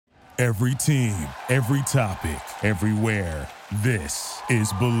Every team, every topic, everywhere. This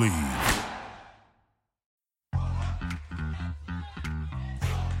is Believe.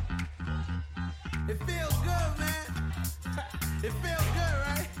 It feels good, man. It feels good,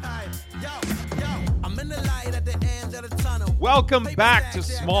 right? Yo, I'm in the light at the end of the tunnel. Welcome back to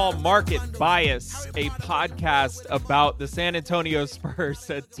Small Market Bias, a podcast about the San Antonio Spurs,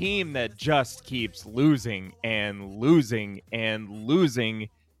 a team that just keeps losing and losing and losing.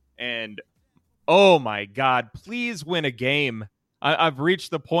 And oh my God, please win a game. I've reached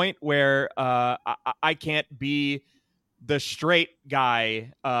the point where I can't be the straight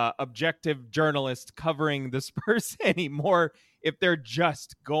guy, objective journalist covering the Spurs anymore if they're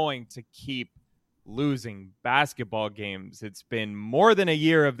just going to keep losing basketball games. It's been more than a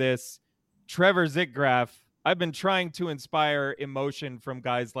year of this. Trevor Zickgraf, I've been trying to inspire emotion from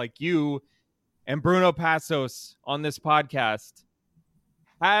guys like you and Bruno Passos on this podcast.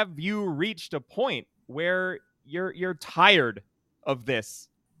 Have you reached a point where you're tired of this?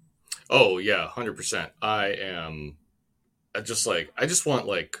 Oh yeah, 100%. I just want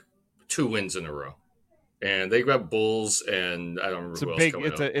like 2 wins in a row, and they grab Bulls, and I don't remember who else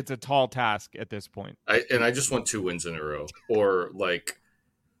coming up. It's a tall task at this point. I just want 2 wins in a row, or like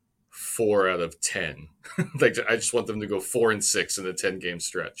 4 out of 10. Like I just want them to go 4-6 in a 10-game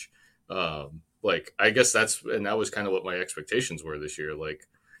stretch. I guess that was kind of what my expectations were this year. Like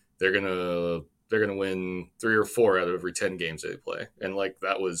they're gonna win 3 or 4 out of every 10 games they play, and like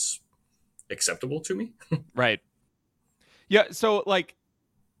that was acceptable to me. Right. Yeah. So like,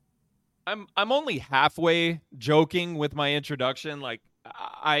 I'm only halfway joking with my introduction. Like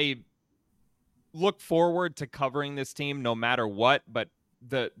I look forward to covering this team no matter what, but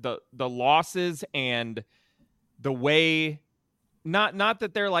the losses and the way, not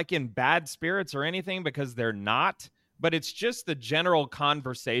that they're like in bad spirits or anything, because they're not, but it's just the general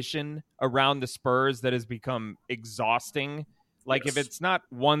conversation around the Spurs that has become exhausting. Like Yes. If it's not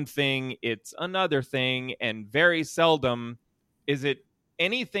one thing, it's another thing. And very seldom is it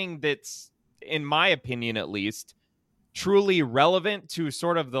anything that's, in my opinion at least, truly relevant to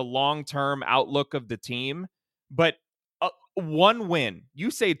sort of the long-term outlook of the team. But one win, you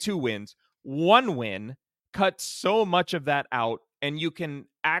say 2 wins, 1 win cuts so much of that out, and you can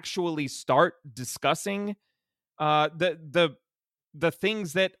actually start discussing the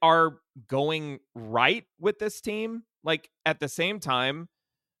things that are going right with this team. Like at the same time,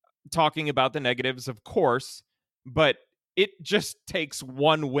 talking about the negatives, of course, but it just takes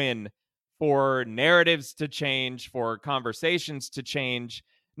 1 win for narratives to change, for conversations to change,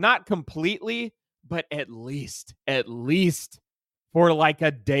 not completely, but at least for like a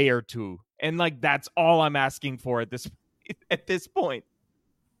day or 2. And like, that's all I'm asking for at this point.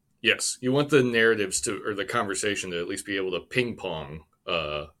 Yes, you want the narratives or the conversation to at least be able to ping pong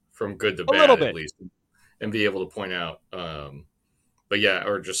from good to bad at least, and be able to point out. But yeah,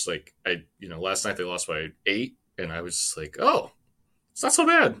 or just like last night they lost by 8, and I was just like, oh, it's not so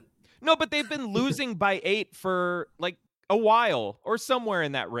bad. No, but they've been losing by 8 for like a while, or somewhere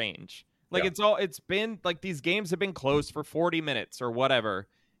in that range. Like it's been like these games have been close for 40 minutes or whatever,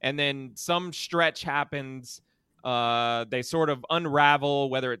 and then some stretch happens. They sort of unravel,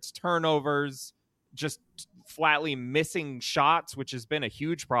 whether it's turnovers, just flatly missing shots, which has been a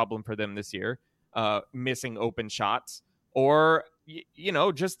huge problem for them this year, missing open shots, or,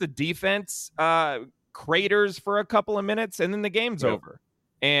 just the defense craters for a couple of minutes, and then the game's over.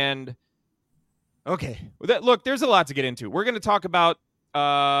 And, okay, look, there's a lot to get into. We're going to talk about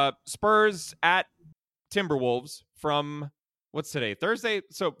Spurs at Timberwolves from, what's today? Thursday?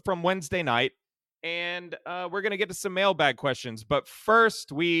 So from Wednesday night. And we're going to get to some mailbag questions. But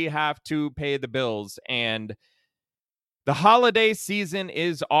first, we have to pay the bills. And the holiday season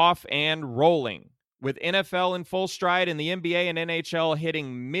is off and rolling, with NFL in full stride and the NBA and NHL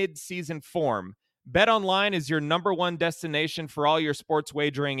hitting mid-season form. BetOnline is your number 1 destination for all your sports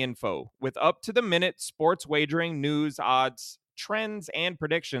wagering info. With up-to-the-minute sports wagering news, odds, trends, and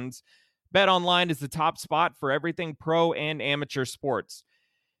predictions, BetOnline is the top spot for everything pro and amateur sports.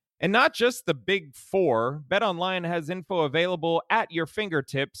 And not just the big 4, BetOnline has info available at your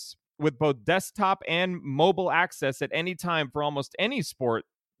fingertips with both desktop and mobile access at any time for almost any sport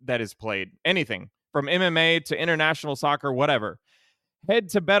that is played. Anything from MMA to international soccer, whatever. Head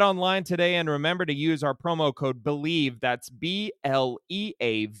to BetOnline today and remember to use our promo code BELIEVE, that's BLEAV,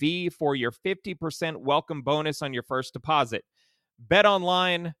 for your 50% welcome bonus on your first deposit.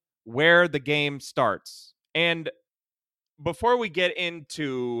 BetOnline, where the game starts. And before we get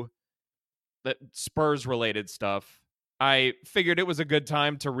into the Spurs-related stuff, I figured it was a good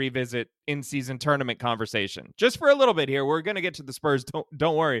time to revisit in-season tournament conversation. Just for a little bit here. We're going to get to the Spurs,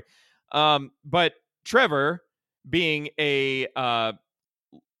 don't worry. But Trevor, being an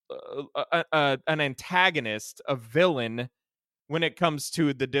antagonist, a villain when it comes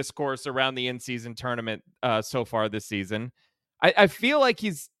to the discourse around the in-season tournament so far this season, I feel like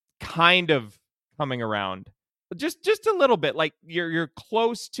he's kind of coming around just a little bit. Like you're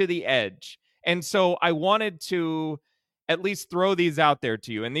close to the edge, and so I wanted to at least throw these out there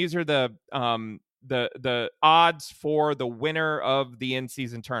to you. And these are the odds for the winner of the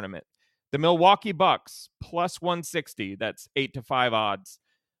in-season tournament. The Milwaukee Bucks plus 160. That's 8-5 odds.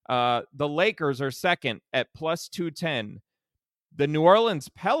 The Lakers are second at plus 210. The New Orleans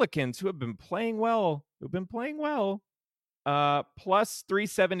Pelicans, who have been playing well, plus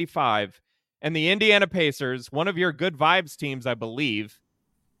 375. And the Indiana Pacers, one of your good vibes teams, I believe.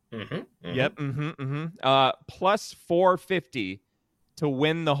 Yep. Plus 450 to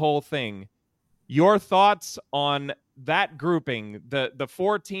win the whole thing. Your thoughts on that grouping, the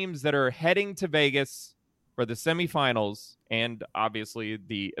four teams that are heading to Vegas for the semifinals and obviously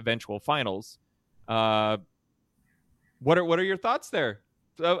the eventual finals. What are your thoughts there?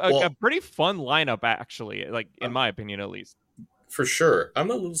 A pretty fun lineup, actually, like in my opinion, at least. For sure.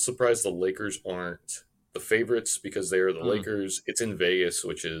 I'm a little surprised the Lakers aren't the favorites because they are the Lakers. It's in Vegas,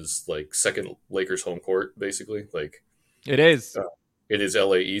 which is like second Lakers home court, basically. Like it is. It is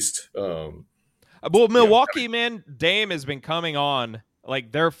LA East. Well, Milwaukee, man, Dame has been coming on.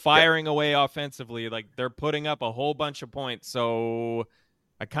 Like they're firing away offensively. Like they're putting up a whole bunch of points. So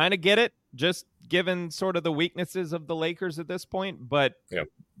I kind of get it, just given sort of the weaknesses of the Lakers at this point. But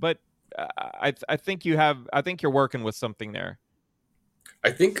I think you're working with something there. I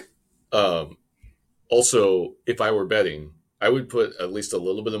think also, if I were betting, I would put at least a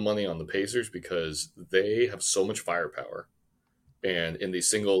little bit of money on the Pacers because they have so much firepower. And in these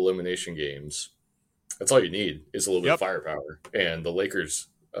single elimination games, that's all you need is a little bit of firepower. And the Lakers,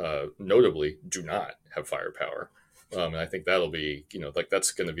 notably, do not have firepower. And I think that'll be,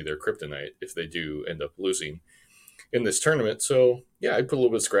 that's going to be their kryptonite if they do end up losing in this tournament. So, yeah, I'd put a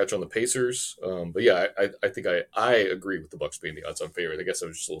little bit of scratch on the Pacers. But, yeah, I think I agree with the Bucks being the odds-on favorite. I guess I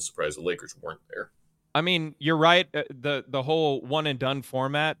was just a little surprised the Lakers weren't there. I mean, you're right. The whole one-and-done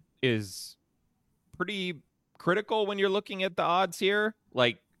format is pretty critical when you're looking at the odds here.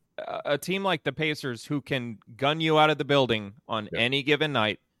 Like, a team like the Pacers who can gun you out of the building on any given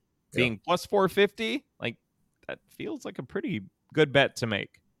night being plus 450, like that feels like a pretty good bet to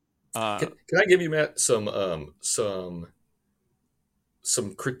make. Can I give you, Matt, some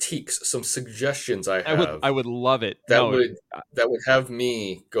critiques, some suggestions I have? I would love it. That would have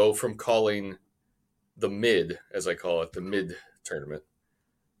me go from calling the mid, as I call it, the mid tournament,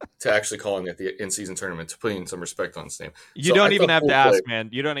 to actually calling it the in-season tournament, to putting some respect on its name. You don't even have to ask, man.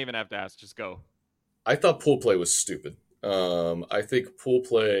 You don't even have to ask. Just go. I thought pool play was stupid. I think pool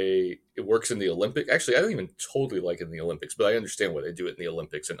play, it works in the Olympics. Actually, I don't even totally like it in the Olympics, but I understand why they do it in the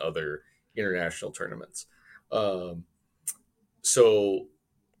Olympics and other international tournaments. So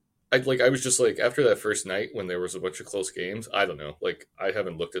I was just like, after that first night when there was a bunch of close games, I don't know. Like, I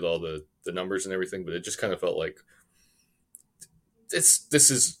haven't looked at all the numbers and everything, but it just kind of felt like this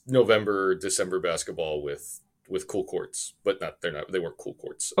is November, December basketball with cool courts, but they weren't cool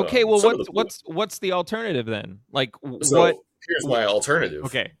courts. Okay, well, what's the alternative then? Like, here's my alternative.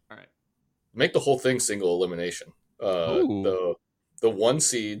 Okay, all right. Make the whole thing single elimination. The one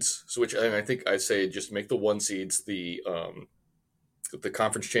seeds, and I think I say just make the one seeds the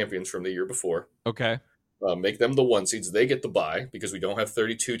conference champions from the year before. Okay. Make them the one seeds. They get the bye because we don't have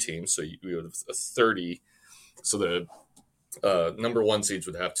 32 teams, so we have a 30. So the number one seeds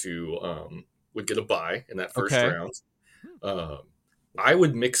would have to would get a bye in that first round. I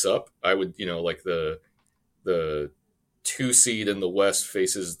would mix up. I would, like the 2 seed in the West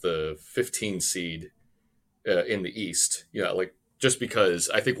faces the 15 seed in the East. Like, just because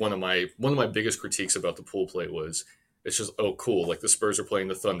I think one of my biggest critiques about the pool play was it's just, oh, cool. Like the Spurs are playing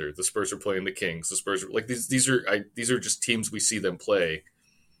the Thunder, the Spurs are playing the Kings, the Spurs are like these are just teams we see them play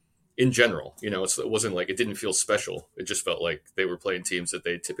in general. It wasn't like, it didn't feel special. It just felt like they were playing teams that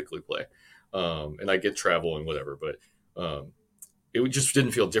they typically play. And I get travel and whatever, but it just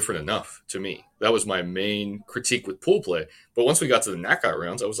didn't feel different enough to me. That was my main critique with pool play. But once we got to the knockout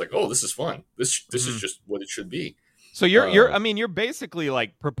rounds, I was like, oh, this is fun. This is just what it should be. So you're basically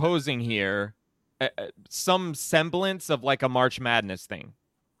like proposing here some semblance of like a March Madness thing.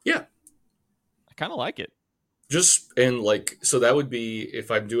 Yeah. I kind of like it. So that would be,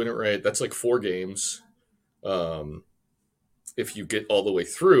 if I'm doing it right, that's like 4 games. If you get all the way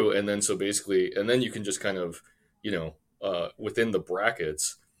through, and then then you can just kind of, within the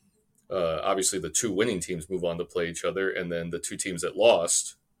brackets, obviously the 2 winning teams move on to play each other, and then the 2 teams that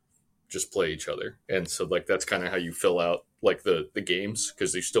lost just play each other. And so like that's kind of how you fill out like the games,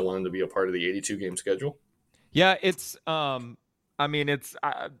 because they still want them to be a part of the 82 game schedule. Yeah, it's I mean, it's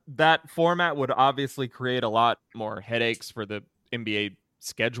that format would obviously create a lot more headaches for the NBA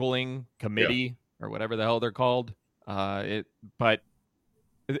scheduling committee or whatever the hell they're called. But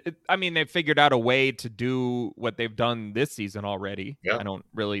I mean, they've figured out a way to do what they've done this season already. Yeah. I don't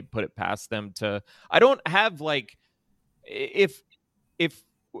really put it past them to. I don't have like if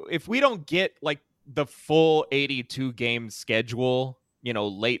we don't get like the full 82 game schedule,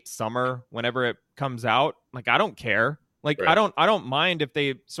 late summer, whenever it comes out, like I don't care. Like Right. I don't mind if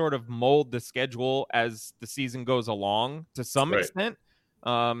they sort of mold the schedule as the season goes along to some extent.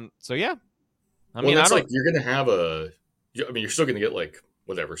 So yeah. I mean, it's like you're going to have you're still going to get like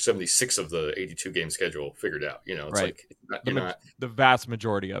whatever 76 of the 82 game schedule figured out. It's like the vast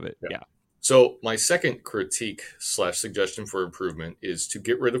majority of it. Yeah. So my second critique / suggestion for improvement is to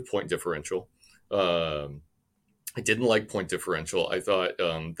get rid of point differential. I didn't like point differential. I thought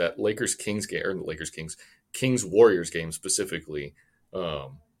that Kings Warriors game specifically,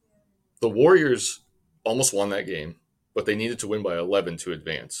 the Warriors almost won that game, but they needed to win by 11 to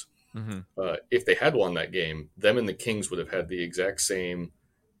advance. Mm-hmm. If they had won that game, them and the Kings would have had the exact same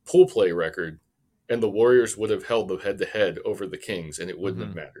pool play record, and the Warriors would have held the head-to-head over the Kings, and it wouldn't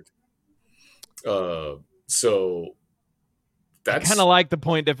have mattered. So that's kind of like the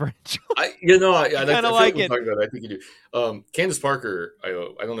point differential. I kind of like it. I think you do. Candace Parker, I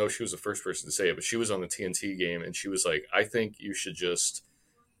don't know if she was the first person to say it, but she was on the TNT game, and she was like, I think you should just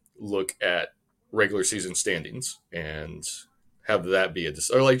look at regular season standings and have that be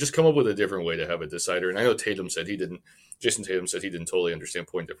or like just come up with a different way to have a decider. And I know Jason Tatum said he didn't totally understand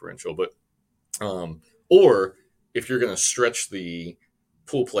point differential, but or if you're going to stretch the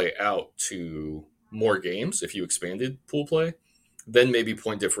pool play out to more games, if you expanded pool play, then maybe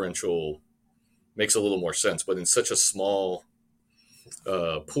point differential makes a little more sense. But in such a small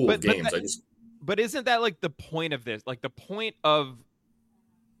pool of games, But isn't that like the point of this? Like the point of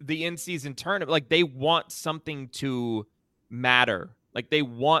the in-season tournament? Like they want something to matter. Like they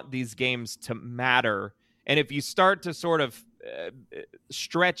want these games to matter. And if you start to sort of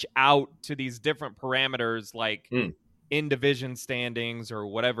stretch out to these different parameters, like in division standings or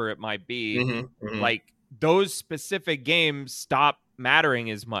whatever it might be, like those specific games stop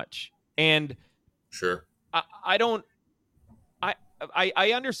mattering as much. And sure, I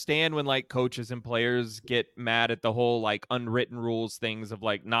understand when like coaches and players get mad at the whole like unwritten rules things of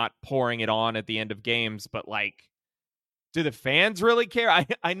like not pouring it on at the end of games, but like, do the fans really care?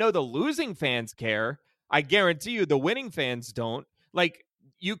 I know the losing fans care. I guarantee you the winning fans don't. Like,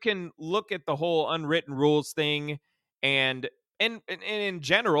 you can look at the whole unwritten rules thing and in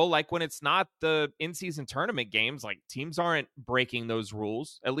general, like when it's not the in-season tournament games, like teams aren't breaking those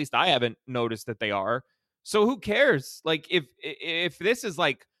rules. At least I haven't noticed that they are. So who cares? Like if this is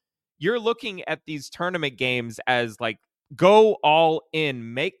like, you're looking at these tournament games as like, go all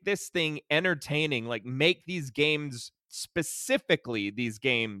in, make this thing entertaining, like make these games, specifically these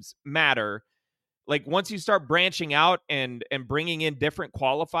games, matter. Like once you start branching out and bringing in different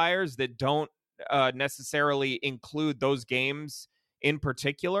qualifiers that don't necessarily include those games in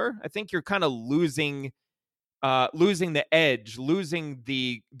particular, I think you're kind of losing the edge, losing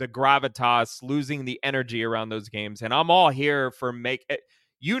the gravitas, losing the energy around those games. And I'm all here for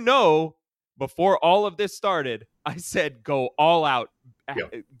before all of this started, I said go all out,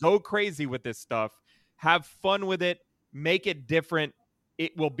 go crazy with this stuff, have fun with it, make it different.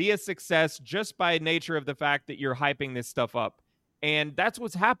 It will be a success just by nature of the fact that you're hyping this stuff up. And that's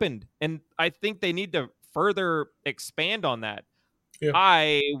what's happened. And I think they need to further expand on that. Yeah.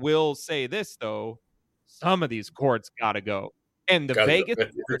 I will say this, though. Some of these courts got to go. And the Vegas,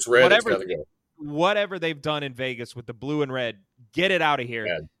 it's red, it's gotta go. Whatever they've done in Vegas with the blue and red, get it out of here.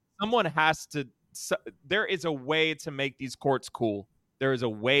 Bad. Someone has to. There is a way to make these courts cool. There is a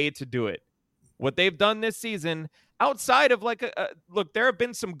way to do it. What they've done this season, outside of like look, there have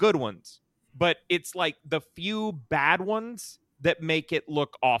been some good ones, but it's like the few bad ones that make it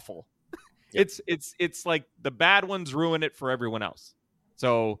look awful. Yep. It's like the bad ones ruin it for everyone else.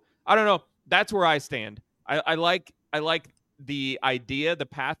 So I don't know. That's where I stand. I like the idea, the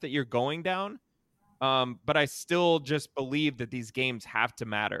path that you're going down, but I still just believe that these games have to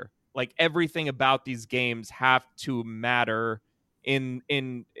matter. Like everything about these games have to matter in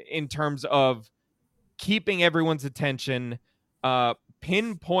terms of keeping everyone's attention,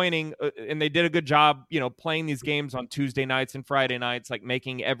 pinpointing, and they did a good job, playing these games on Tuesday nights and Friday nights, like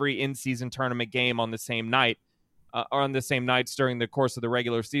making every in-season tournament game on the same night, or on the same nights during the course of the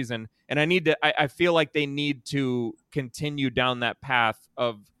regular season. And I feel like they need to continue down that path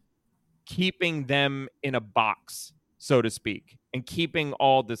of keeping them in a box, so to speak, and keeping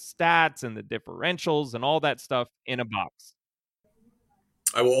all the stats and the differentials and all that stuff in a box.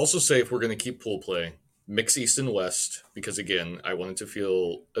 I will also say, if we're going to keep pool play, mix East and West, because again, I want it to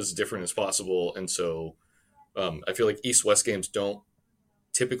feel as different as possible. And so I feel like East West games don't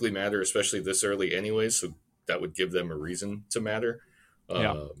typically matter, especially this early anyways. So that would give them a reason to matter.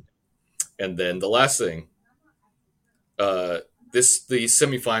 Yeah. And then the last thing, the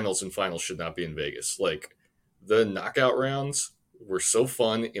semifinals and finals should not be in Vegas. Like, the knockout rounds were so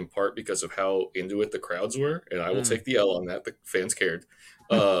fun in part because of how into it the crowds were, and I will take the L on that. The fans cared.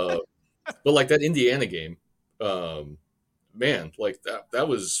 But like that Indiana game, man, like that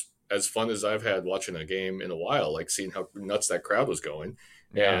was as fun as I've had watching a game in a while, like seeing how nuts that crowd was going.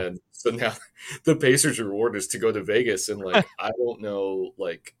 Yeah. And so now the Pacers' reward is to go to Vegas, and like I don't know,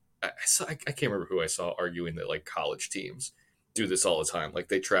 like I can't remember who I saw arguing that like college teams do this all the time. Like,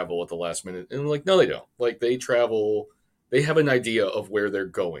 they travel at the last minute, and like, no, they don't. Like, they travel, they have an idea of where they're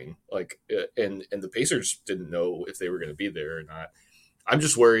going. Like, and the Pacers didn't know if they were going to be there or not. I'm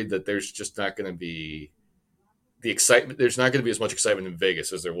just worried that there's just not going to be the excitement. There's not going to be as much excitement in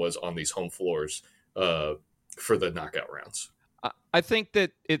Vegas as there was on these home floors for the knockout rounds. I think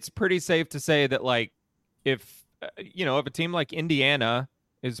that it's pretty safe to say that, like, if if a team like Indiana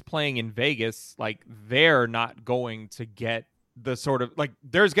is playing in Vegas, like, they're not going to get the sort of, like,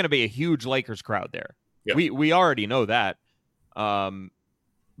 there's going to be a huge Lakers crowd there. Yeah. We already know that.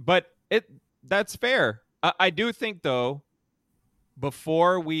 But that's fair. I do think, though,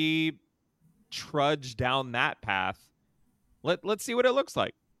 before we trudge down that path, let's see what it looks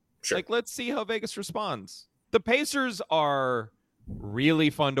like. Sure. Like, let's see how Vegas responds. The Pacers are really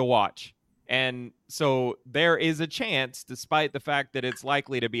fun to watch. And so there is a chance, despite the fact that it's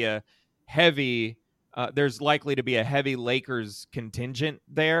likely to be a heavy, there's likely to be a heavy Lakers contingent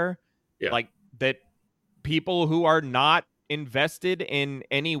there. Yeah. Like, that people who are not invested in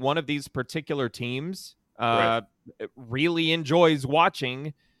any one of these particular teams Right. really enjoys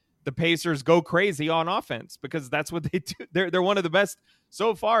watching the Pacers go crazy on offense, because that's what they do. They're one of the best,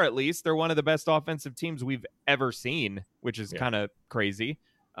 so far at least, they're one of the best offensive teams we've ever seen, which is kind of crazy.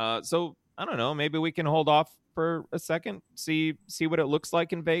 So I don't know, maybe we can hold off for a second, see what it looks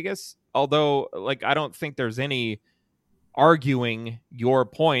like in Vegas. Although, like, I don't think there's any arguing your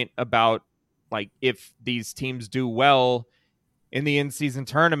point about, like, if these teams do well in the in-season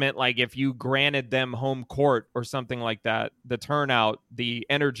tournament, like, if you granted them home court or something like that, the turnout, the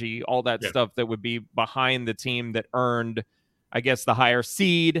energy, all that stuff that would be behind the team that earned, I guess, the higher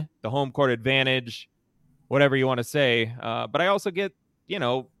seed, the home court advantage, whatever you want to say. But I also get,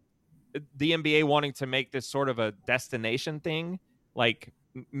 the NBA wanting to make this sort of a destination thing, like,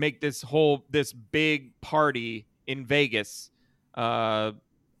 make this big party in Vegas out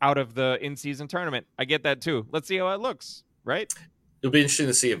of the in-season tournament. I get that too. Let's see how it looks. Right? It'll be interesting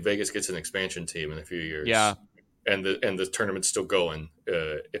to see if Vegas gets an expansion team in a few years. Yeah. And the tournament's still going.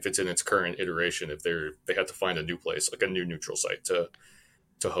 If it's in its current iteration, if they have to find a new place, like a new neutral site to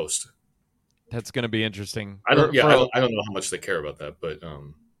host. That's going to be interesting. I don't know how much they care about that, but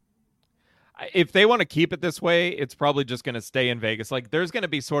if they want to keep it this way, it's probably just going to stay in Vegas. Like, there's going to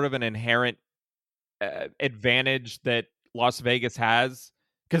be sort of an inherent advantage that Las Vegas has,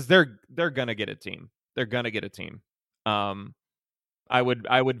 because they're going to get a team. They're going to get a team. I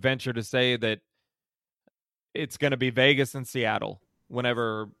would venture to say that it's going to be Vegas and Seattle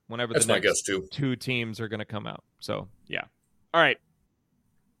whenever that's the my guess next too. two teams are going to come out. So, yeah. All right.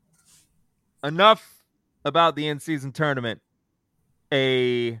 Enough about the in-season tournament.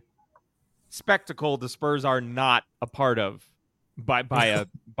 A spectacle the Spurs are not a part of by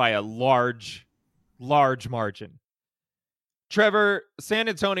a large margin. Trevor, San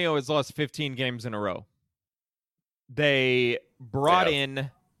Antonio has lost 15 games in a row. They brought in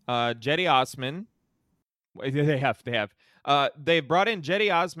Cedi Osman. They have. They brought in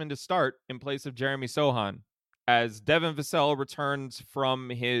Cedi Osman to start in place of Jeremy Sochan, as Devin Vassell returns from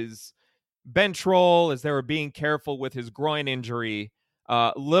his bench role, as they were being careful with his groin injury.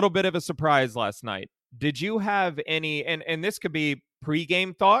 A little bit of a surprise last night. Did you have any, and this could be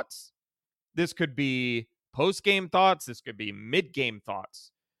pre-game thoughts, this could be post-game thoughts, this could be mid-game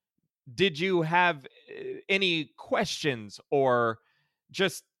thoughts. Did you have any questions, or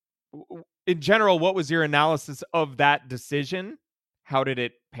just in general, what was your analysis of that decision? How did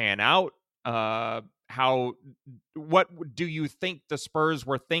it pan out? What do you think the Spurs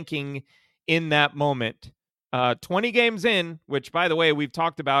were thinking in that moment? 20 games in, which, by the way, we've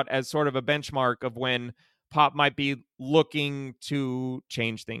talked about as sort of a benchmark of when Pop might be looking to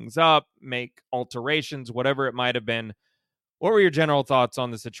change things up, make alterations, whatever it might have been. What were your general thoughts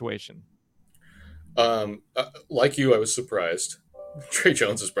on the situation? Like you, I was surprised. Trey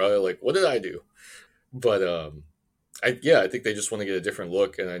Jones is probably like, what did I do? But I think they just want to get a different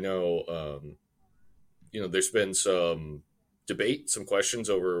look. And I know, there's been some debate, some questions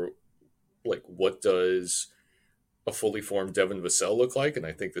over like what does a fully formed Devin Vassell look like? And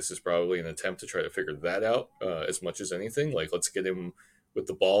I think this is probably an attempt to try to figure that out as much as anything. Like, let's get him with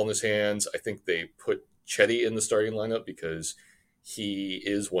the ball in his hands. I think they put Cedi in the starting lineup because he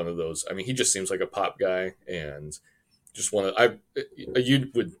is one of those. I mean, he just seems like a pop guy, and just want to. You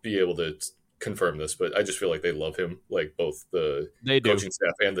would be able to confirm this, but I just feel like they love him. Like both the They do. coaching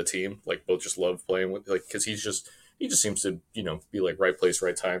staff and the team, like both just love playing with, like, because he just seems to be like right place,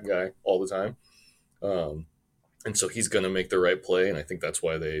 right time guy all the time. And so he's going to make the right play, and I think that's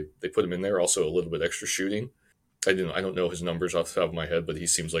why they put him in there. Also, a little bit extra shooting. I don't know his numbers off the top of my head, but he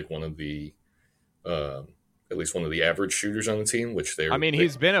seems like one of the at least one of the average shooters on the team.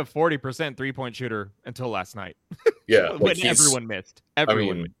 He's been a 40% 3-point shooter until last night. Yeah, when everyone missed.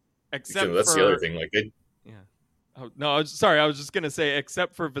 Missed. Except that's the other thing. Like, yeah. Oh, no, I was just gonna say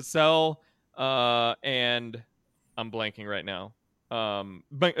except for Vassell, and I'm blanking right now. Doug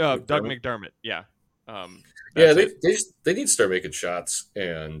McDermott. Yeah. They need to start making shots,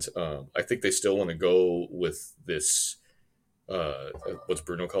 and I think they still want to go with this. What's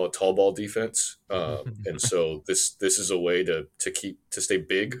Bruno call it? Tall ball defense, and so this is a way to stay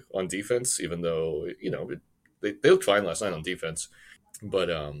big on defense, even though they looked fine last night on defense, but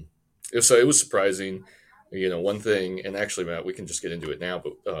it was surprising. One thing, and actually, Matt, we can just get into it now.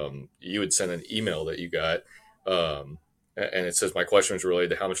 But you had sent an email that you got. And it says, my question was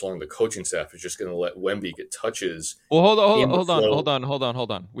related to how much longer the coaching staff is just going to let Wemby get touches. Well, hold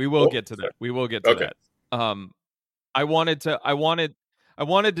on. We will get to that. We will get to that. I wanted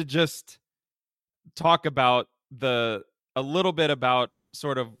to just talk about a little bit about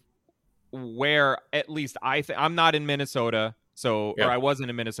sort of where at least I'm not in Minnesota, or I wasn't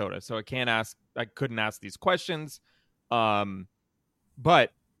in Minnesota, so I couldn't ask these questions.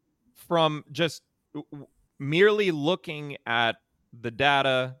 But from just merely looking at the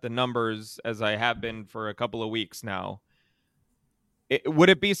data, the numbers, as I have been for a couple of weeks now, would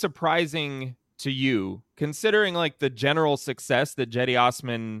it be surprising to you, considering like the general success that Cedi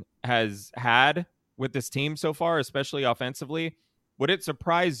Osman has had with this team so far, especially offensively, would it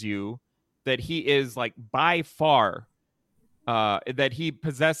surprise you that he is like by far, that he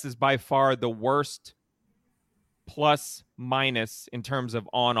possesses by far the worst plus minus in terms of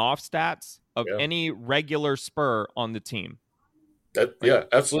on-off stats of any regular Spur on the team? Yeah,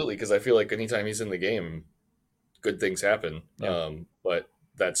 absolutely. Because I feel like anytime he's in the game, good things happen. Yeah. But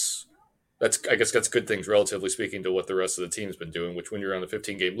that's I guess that's good things, relatively speaking, to what the rest of the team's been doing. Which, when you're on a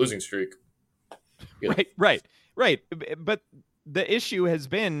 15-game losing streak, right. But the issue has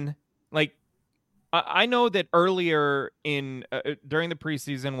been like, I know that earlier in during the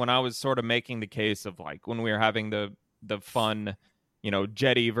preseason, when I was sort of making the case of like when we were having the fun,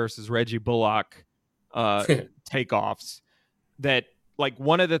 Cedi versus Reggie Bullock takeoffs, that like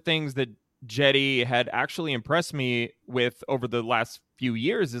one of the things that Cedi had actually impressed me with over the last few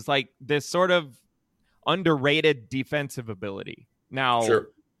years is like this sort of underrated defensive ability. Now, sure.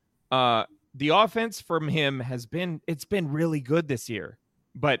 The offense from him it's been really good this year.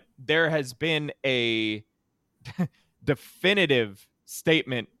 But there has been a definitive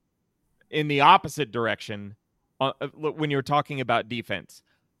statement in the opposite direction when you're talking about defense.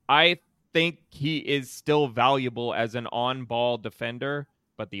 I think he is still valuable as an on-ball defender,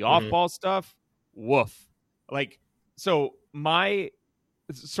 but the off-ball stuff, woof. Like, so my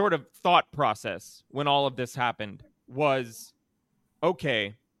sort of thought process when all of this happened was,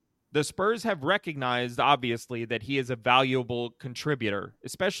 okay, the Spurs have recognized, obviously, that he is a valuable contributor,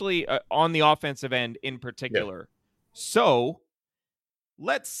 especially on the offensive end in particular. Yeah. So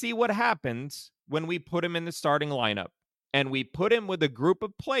let's see what happens when we put him in the starting lineup and we put him with a group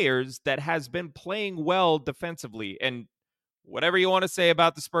of players that has been playing well defensively. And whatever you want to say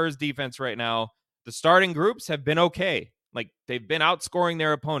about the Spurs defense right now, the starting groups have been okay. Like, they've been outscoring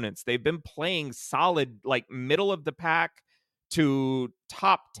their opponents. They've been playing solid, like middle of the pack to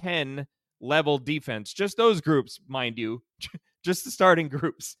top 10 level defense. Just those groups, mind you, just the starting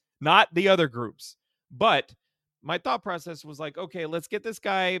groups, not the other groups. But my thought process was like, okay, let's get this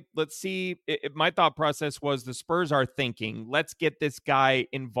guy. Let's see. My thought process was the Spurs are thinking, let's get this guy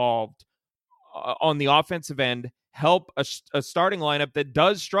involved on the offensive end, help a starting lineup that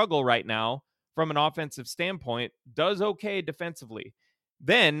does struggle right now from an offensive standpoint, does okay defensively.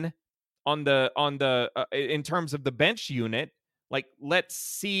 Then on the in terms of the bench unit, like, let's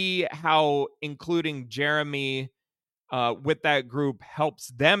see how including Jeremy with that group helps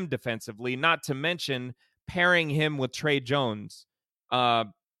them defensively, not to mention pairing him with Trey Jones.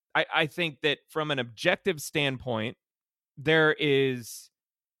 I think that from an objective standpoint, there is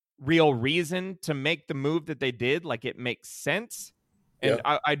real reason to make the move that they did. Like, it makes sense. And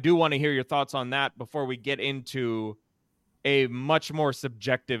Yeah. I do want to hear your thoughts on that before we get into a much more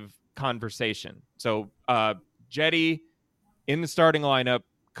subjective conversation. So, Cedi in the starting lineup,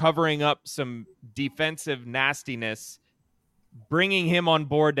 covering up some defensive nastiness, bringing him on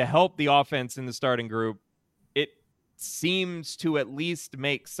board to help the offense in the starting group. It seems to at least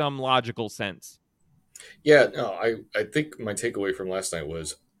make some logical sense. Yeah, no, I think my takeaway from last night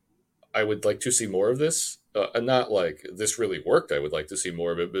was I would like to see more of this. And not like this really worked. I would like to see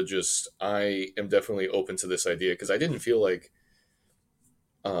more of it, but just I am definitely open to this idea because I didn't feel like,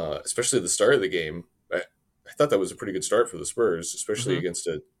 especially at the start of the game, I thought that was a pretty good start for the Spurs, especially against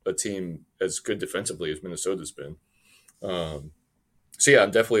a team as good defensively as Minnesota's been. So yeah,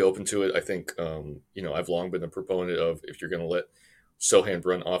 I'm definitely open to it. I think, I've long been a proponent of if you're going to let Sohan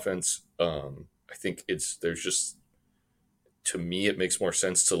run offense, I think there's just, to me, it makes more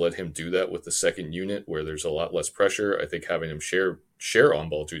sense to let him do that with the second unit where there's a lot less pressure. I think having him share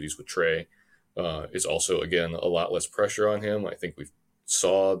on-ball duties with Trey is also, again, a lot less pressure on him. I think we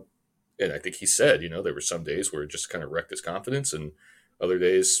saw, and I think he said, there were some days where it just kind of wrecked his confidence and other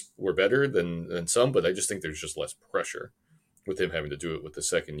days were better than some, but I just think there's just less pressure with him having to do it with the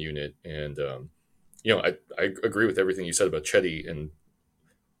second unit. And, I agree with everything you said about Cedi and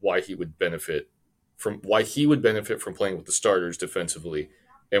why he would benefit from playing with the starters defensively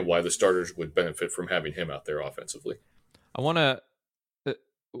and why the starters would benefit from having him out there offensively. I want to,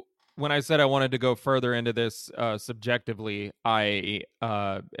 when I said I wanted to go further into this subjectively, I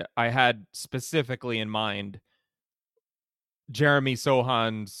had specifically in mind Jeremy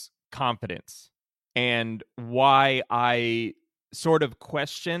Sochan's confidence and why I sort of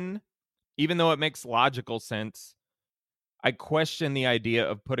question, even though it makes logical sense, I question the idea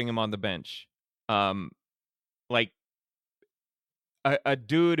of putting him on the bench. Like a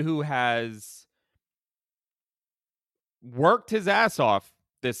dude who has worked his ass off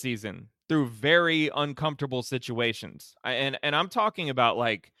this season through very uncomfortable situations. And I'm talking about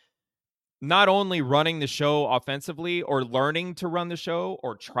like not only running the show offensively or learning to run the show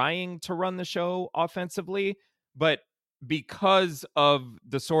or trying to run the show offensively, but because of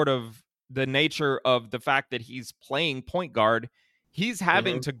the nature of the fact that he's playing point guard, he's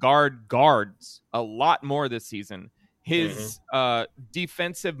having to guard guards a lot more this season. His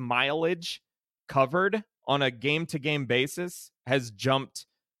defensive mileage covered on a game-to-game basis has jumped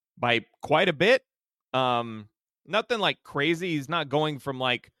by quite a bit. Nothing like crazy. He's not going from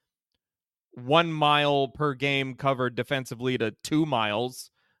like 1 mile per game covered defensively to 2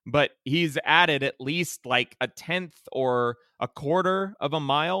 miles, but he's added at least like a tenth or a quarter of a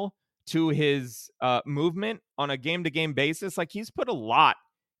mile to his movement on a game-to-game basis. Like, he's put a lot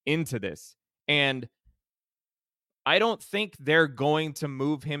into this, and I don't think they're going to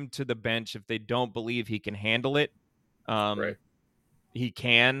move him to the bench if they don't believe he can handle it. Right. He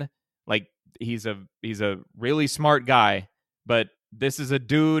can. Like, he's a really smart guy, but this is a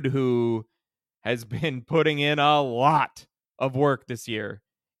dude who has been putting in a lot of work this year.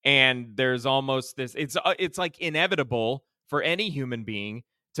 And there's almost this, it's like inevitable for any human being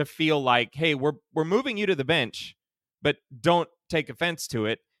to feel like, hey, we're moving you to the bench, but don't take offense to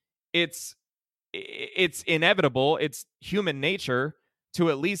it. It's inevitable. It's human nature to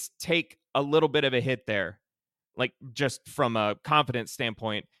at least take a little bit of a hit there, like just from a confidence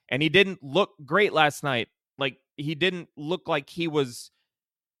standpoint. And he didn't look great last night. Like, he didn't look like he was.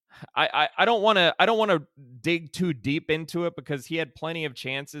 I don't want to dig too deep into it because he had plenty of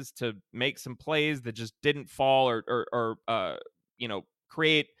chances to make some plays that just didn't fall or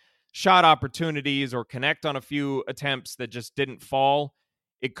create shot opportunities or connect on a few attempts that just didn't fall.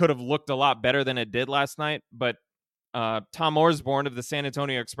 It could have looked a lot better than it did last night, but Tom Osborne of the San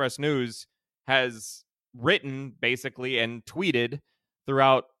Antonio Express-News has written basically and tweeted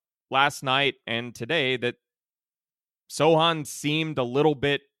throughout last night and today that Sochan seemed a little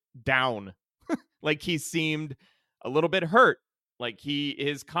bit down. Like, he seemed a little bit hurt. Like,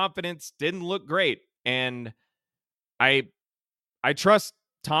 his confidence didn't look great. And I trust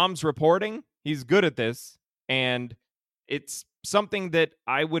Tom's reporting. He's good at this. And it's something that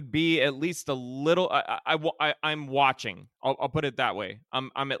I would be at least a little, I'm watching. I'll put it that way.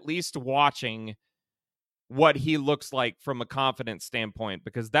 I'm at least watching what he looks like from a confidence standpoint,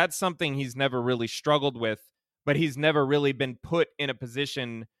 because that's something he's never really struggled with, but he's never really been put in a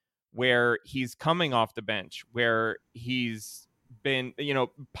position where he's coming off the bench, where he's been,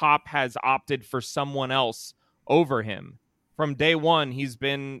 Pop has opted for someone else over him. From day one, he's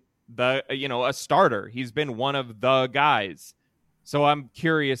been a starter. He's been one of the guys. So I'm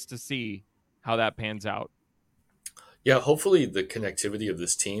curious to see how that pans out. Yeah, hopefully the connectivity of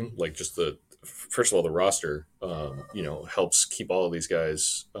this team, like just first of all, the roster, helps keep all of these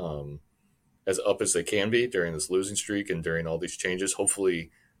guys as up as they can be during this losing streak and during all these changes.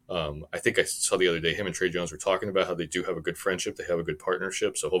 Hopefully, I think I saw the other day him and Trey Jones were talking about how they do have a good friendship, they have a good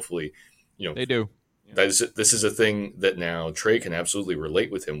partnership. So hopefully, they do. Yeah. This is a thing that now Trey can absolutely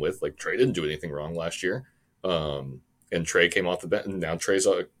relate with him with. Like Trey didn't do anything wrong last year, and Trey came off the bench, and now Trey's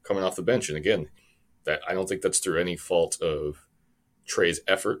coming off the bench. And again, that I don't think that's through any fault of Trey's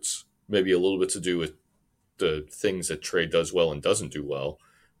efforts. Maybe a little bit to do with the things that Trey does well and doesn't do well.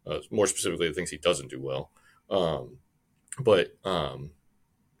 More specifically, the things he doesn't do well.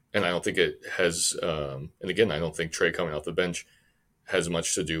 And I don't think it has. And again, I don't think Trey coming off the bench has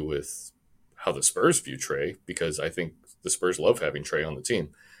much to do with how the Spurs view Trey, because I think the Spurs love having Trey on the team.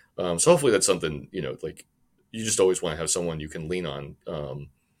 So hopefully that's something, like you just always want to have someone you can lean on,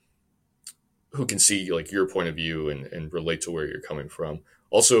 who can see like your point of view and relate to where you're coming from.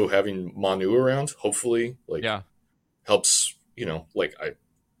 Also having Manu around, hopefully helps,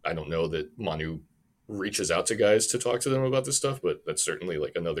 I don't know that Manu reaches out to guys to talk to them about this stuff, but that's certainly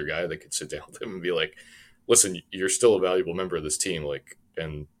like another guy that could sit down with him and be like, listen, you're still a valuable member of this team. Like,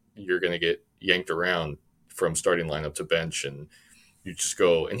 and you're going to get yanked around from starting lineup to bench, and you just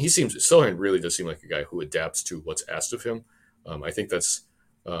go. And Sochan really does seem like a guy who adapts to what's asked of him. I think that's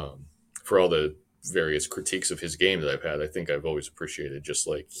for all the various critiques of his game that I've had, I think I've always appreciated just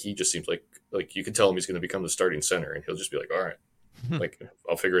like he just seems like you can tell him he's going to become the starting center, and he'll just be like, all right, like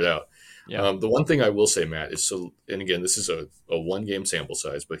I'll figure it out. Yeah. The one thing I will say, Matt, is and again, this is a 1-game sample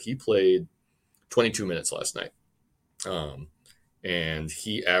size, but he played 22 minutes last night. And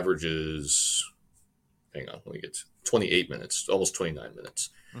he averages, hang on, let me get 28 minutes, almost 29 minutes.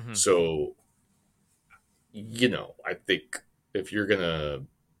 Mm-hmm. So, I think if you're going to,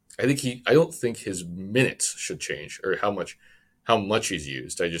 I don't think his minutes should change or how much he's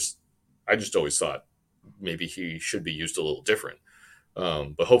used. I just always thought maybe he should be used a little different.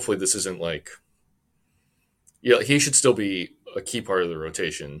 But hopefully this isn't like, he should still be a key part of the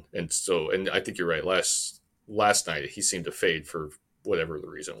rotation. And I think you're right. Last night he seemed to fade for whatever the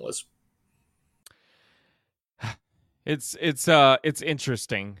reason was. It's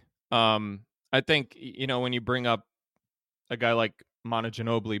interesting. I think, when you bring up a guy like Manu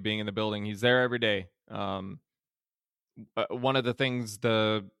Ginobili being in the building, he's there every day. One of the things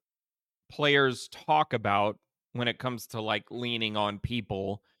the players talk about when it comes to like leaning on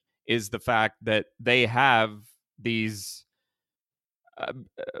people is the fact that they have these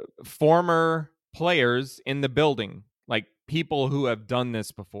former players in the building, like people who have done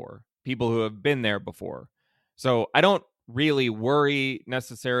this before, people who have been there before. So I don't really worry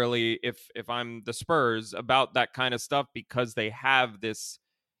necessarily if I'm the Spurs about that kind of stuff, because they have this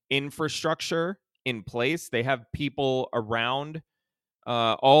infrastructure in place. They have people around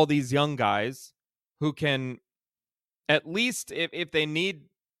all these young guys who can, at least if they need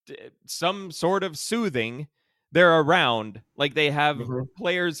some sort of soothing, they're around. Like they have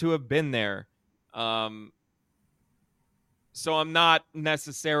players who have been there. So I'm not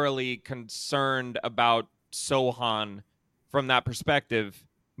necessarily concerned about Sochan from that perspective,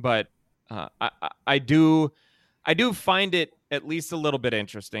 but I do find it at least a little bit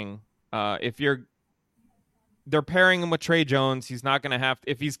interesting. If they're pairing him with Trey Jones, he's not going to have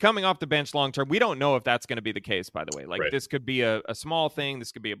if he's coming off the bench long term. We don't know if that's going to be the case, by the way. Like This could be a small thing.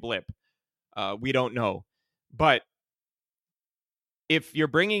 This could be a blip. We don't know. But if you're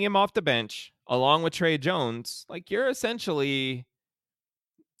bringing him off the bench along with Trey Jones, like you're essentially,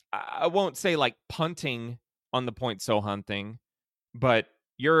 I won't say like punting on the point Sochan thing, but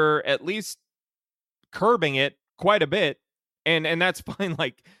you're at least curbing it quite a bit. And that's fine.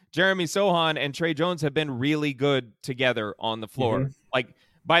 Like Jeremy Sochan and Trey Jones have been really good together on the floor. Mm-hmm. Like,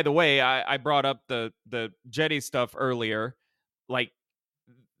 by the way, I brought up the Cedi stuff earlier. Like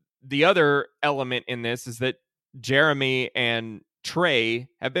the other element in this is that Jeremy and Trey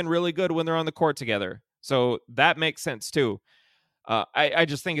have been really good when they're on the court together. So that makes sense too. I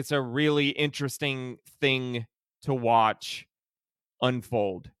just think it's a really interesting thing to watch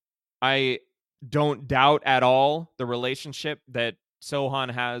unfold. I don't doubt at all the relationship that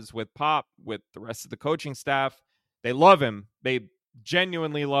Sochan has with Pop, with the rest of the coaching staff. They love him. They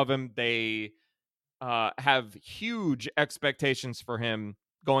genuinely love him. They have huge expectations for him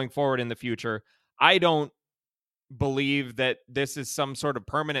going forward in the future. I don't believe that this is some sort of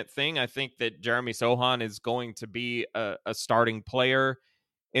permanent thing. I think that Jeremy Sochan is going to be a starting player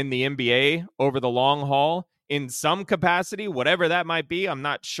in the NBA over the long haul. in some capacity, whatever that might be. I'm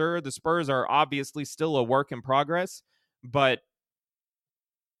not sure. The Spurs are obviously still a work in progress, but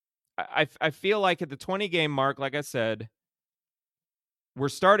I feel like at the 20 game mark, like I said, we're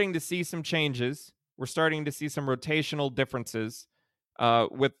starting to see some changes. We're starting to see some rotational differences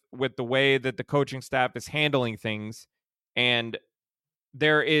with the way that the coaching staff is handling things. And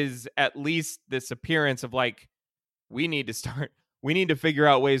there is at least this appearance of like, we need to figure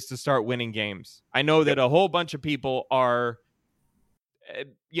out ways to start winning games. I know that a whole bunch of people are,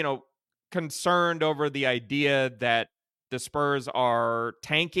 concerned over the idea that the Spurs are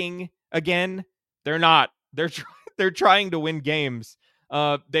tanking again. They're not. They're trying to win games.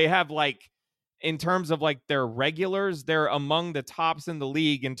 They have in terms of their regulars, they're among the tops in the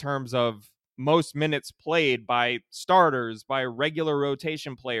league in terms of most minutes played by starters, by regular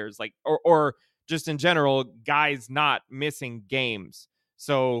rotation players, or just in general, guys not missing games.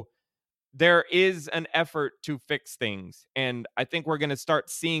 So there is an effort to fix things. And I think we're going to start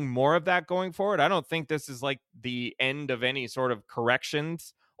seeing more of that going forward. I don't think this is the end of any sort of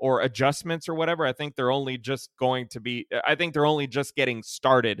corrections or adjustments or whatever. I think they're only just getting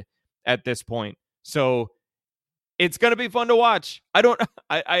started at this point. So it's going to be fun to watch.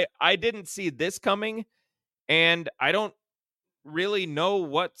 I didn't see this coming, and I don't really know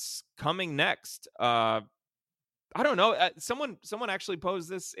what's coming next. I don't know. Someone actually posed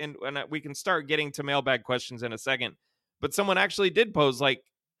this, and we can start getting to mailbag questions in a second. But someone actually did pose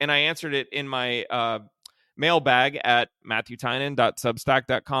and I answered it in my mailbag at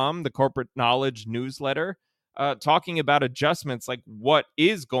matthewtynan.substack.com, the corporate knowledge newsletter, talking about adjustments, like what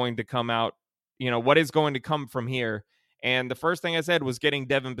is going to come out, what is going to come from here. And the first thing I said was getting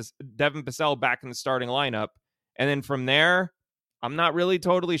Devin Vassell back in the starting lineup, and then from there, I'm not really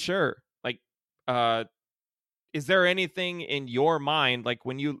totally sure. Is there anything in your mind,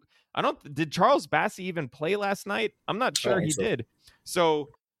 did Charles Bassey even play last night? I'm not sure he did. So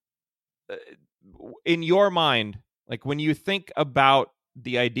in your mind, when you think about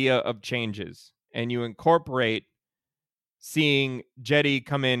the idea of changes and you incorporate seeing Cedi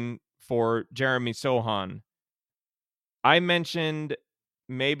come in for Jeremy Sochan, I mentioned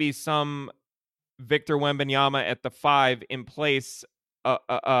maybe some Victor Wembanyama at the 5 in place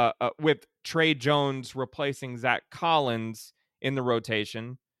with Trey Jones replacing Zach Collins in the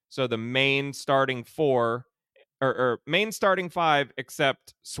rotation. So the main starting 4 or main starting 5,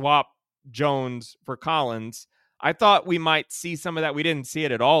 except swap Jones for Collins. I thought we might see some of that. We didn't see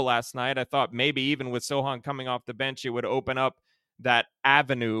it at all last night. I thought maybe even with Sochan coming off the bench, it would open up that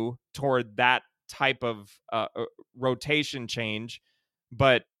avenue toward that type of rotation change.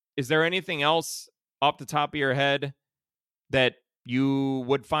 But is there anything else off the top of your head that you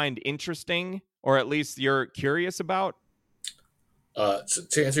would find interesting, or at least you're curious about? So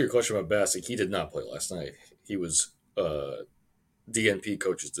to answer your question about Bassick, he did not play last night. He was DNP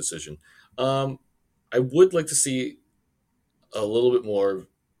coach's decision. I would like to see a little bit more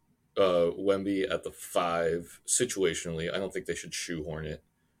Wemby at the 5 situationally. I don't think they should shoehorn it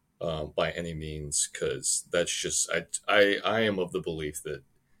by any means, because that's just I am of the belief that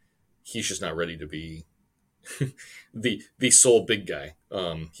he's just not ready to be the sole big guy.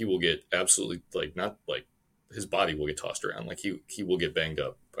 He will get absolutely his body will get tossed around. He will get banged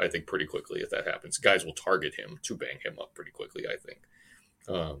up, I think, pretty quickly if that happens. Guys will target him to bang him up pretty quickly, I think.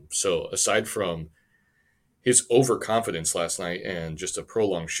 So aside from his overconfidence last night and just a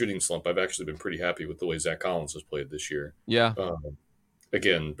prolonged shooting slump, I've actually been pretty happy with the way Zach Collins has played this year. Yeah.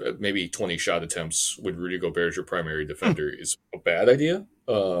 Again, maybe 20 shot attempts when Rudy Gobert is your primary defender is a bad idea.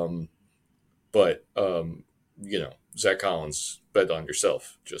 But Zach Collins, bet on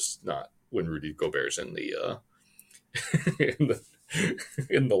yourself, just not when Rudy Gobert's in the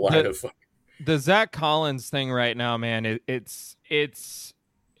in the line of fire. The Zach Collins thing right now, man, it's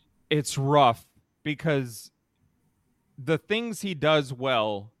rough, because the things he does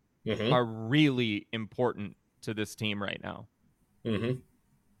well are really important to this team right now. Mm-hmm.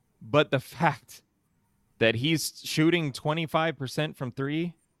 But the fact that he's shooting 25% from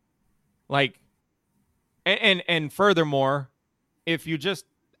 3, and furthermore, if you just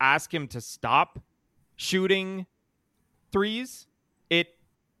ask him to stop shooting 3s, it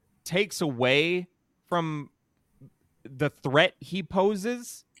takes away from the threat he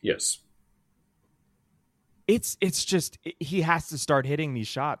poses. Yes. It's just, he has to start hitting these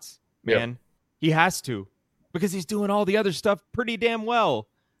shots, man. Yep. He has to, because he's doing all the other stuff pretty damn well.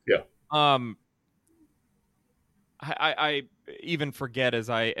 Yeah. I even forget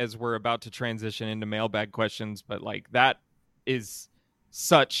as we're about to transition into mailbag questions, but that is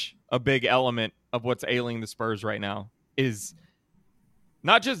such a big element of what's ailing the Spurs right now, is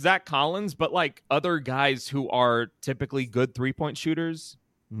not just Zach Collins, but like other guys who are typically good 3-point shooters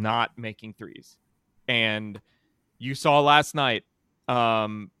not making threes. And you saw last night,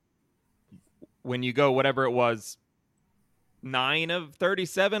 when you go whatever it was, 9 of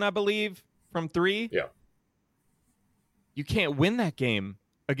 37, I believe, from three. Yeah. You can't win that game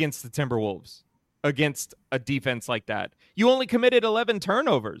against the Timberwolves, against a defense like that. You only committed 11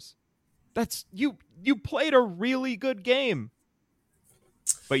 turnovers. That's you played a really good game.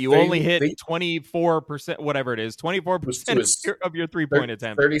 But you only hit 24%, whatever it is, 24% of your 3-point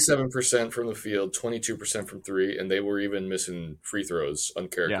attempts. 37% from the field, 22% from three, and they were even missing free throws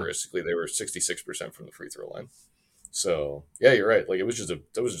uncharacteristically. Yeah. They were 66% from the free throw line. So yeah, you're right. Like that was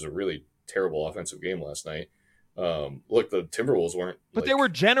just a really terrible offensive game last night. Look, the Timberwolves weren't, but they were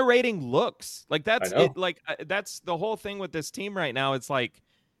generating looks. Like that's it. Like that's the whole thing with this team right now. It's like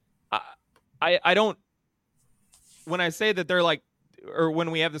I don't. When I say that they're like, or when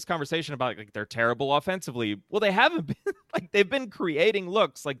we have this conversation about like they're terrible offensively, well, they haven't been. Like they've been creating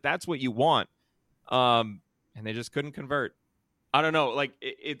looks. Like that's what you want, and they just couldn't convert. I don't know. Like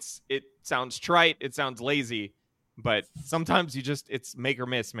it sounds trite. It sounds lazy, but sometimes it's make or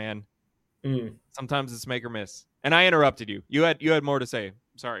miss, man. Sometimes it's make or miss. And I interrupted you. You had more to say.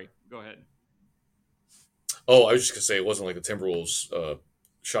 Sorry. Go ahead. Oh, I was just gonna say it wasn't like the Timberwolves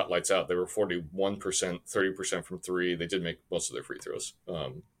shot lights out. They were 41%, 30% from three. They did make most of their free throws.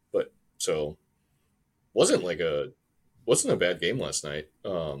 But so wasn't a bad game last night.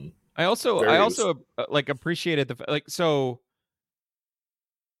 I also like appreciated so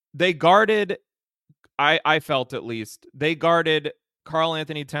they guarded. I felt at least they guarded Karl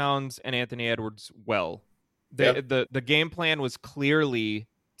Anthony Towns and Anthony Edwards well. The game plan was clearly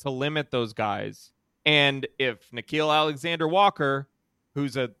to limit those guys. And if Nickeil Alexander-Walker,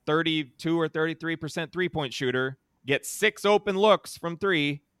 who's a 32 or 33% 3-point shooter, gets 6 open looks from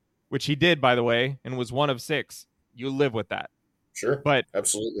three, which he did, by the way, and was 1 of 6, you live with that. Sure. But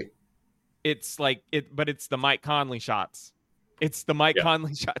absolutely. It's like but it's the Mike Conley shots. It's the Mike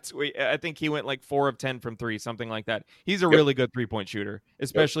Conley shots. I think he went like 4 of 10 from three, something like that. He's a really good 3-point shooter,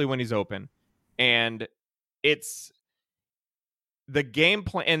 especially when he's open. And it's the game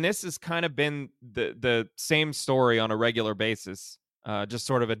plan. And this has kind of been the same story on a regular basis, just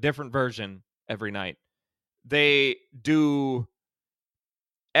sort of a different version every night. They do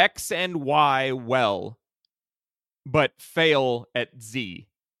X and Y well, but fail at Z.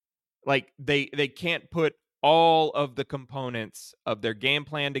 Like they can't put all of the components of their game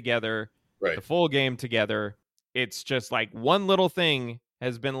plan together, the full game together. It's just like one little thing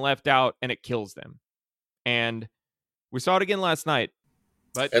has been left out and it kills them. And we saw it again last night.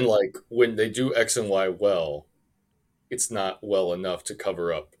 And like when they do X and Y well, it's not well enough to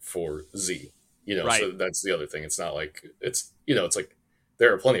cover up for Z. So that's the other thing. It's not like it's like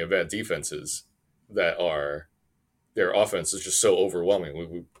there are plenty of bad defenses that are their offense is just so overwhelming.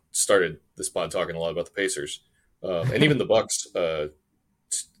 We started this pod talking a lot about the Pacers, and even the Bucks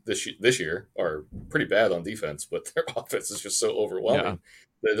this year are pretty bad on defense, but their offense is just so overwhelming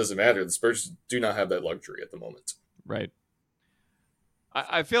that it doesn't matter. The Spurs do not have that luxury at the moment. Right.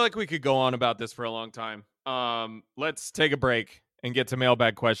 I feel like we could go on about this for a long time. Let's take a break and get to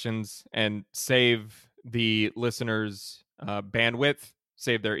mailbag questions and save the listeners' bandwidth,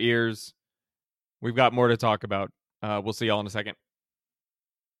 save their ears. We've got more to talk about. We'll see y'all in a second.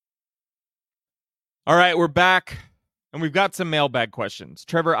 All right, we're back, and we've got some mailbag questions.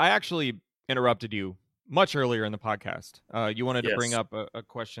 Trevor, I actually interrupted you much earlier in the podcast. You wanted to bring up a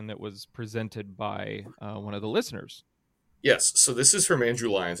question that was presented by one of the listeners. Yes, so this is from Andrew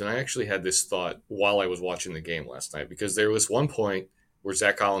Lyons, and I actually had this thought while I was watching the game last night, because there was one point where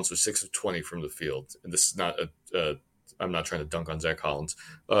Zach Collins was 6 of 20 from the field, and this is not I'm not trying to dunk on Zach Collins,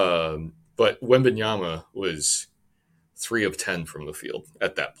 but Wembanyama was 3 of 10 from the field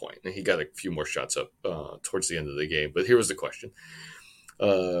at that point, and he got a few more shots up towards the end of the game. But here was the question.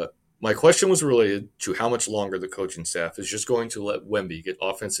 My question was related to how much longer the coaching staff is just going to let Wemby get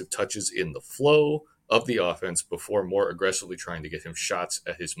offensive touches in the flow of the offense before more aggressively trying to get him shots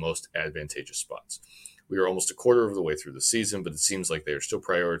at his most advantageous spots. We are almost a quarter of the way through the season, but it seems like they are still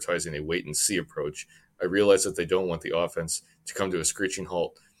prioritizing a wait-and-see approach. I realize that they don't want the offense to come to a screeching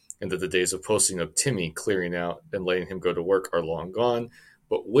halt, and that the days of posting up Timmy, clearing out, and letting him go to work are long gone.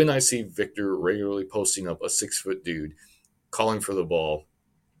 But when I see Victor regularly posting up a 6-foot dude, calling for the ball,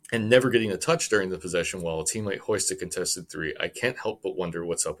 and never getting a touch during the possession while a teammate hoists a contested three, I can't help but wonder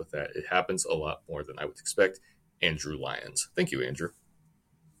what's up with that. It happens a lot more than I would expect. Andrew Lyons. Thank you, Andrew.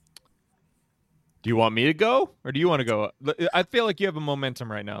 Do you want me to go, or do you want to go? I feel like you have a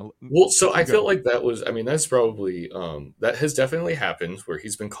momentum right now. Well, so I Go. felt like that was, I mean, that's probably, that has definitely happened where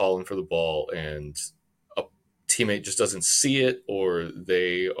he's been calling for the ball and a teammate just doesn't see it, or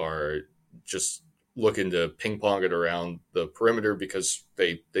they are just looking to ping pong it around the perimeter because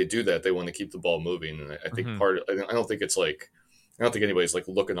they do that. They want to keep the ball moving. And I think Mhm. I don't think it's like, I don't think anybody's like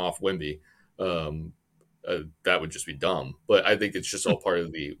looking off Wemby. Um, that would just be dumb. But I think it's just all part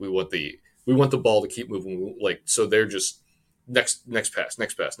of we want the ball to keep moving. Like, so they're just next pass,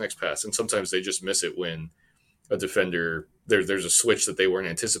 next pass, next pass. And sometimes they just miss it when a defender, there's a switch that they weren't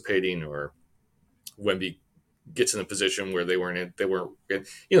anticipating, or Wemby gets in a position where they weren't,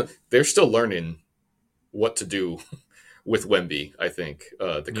 they're still learning what to do with Wemby. I think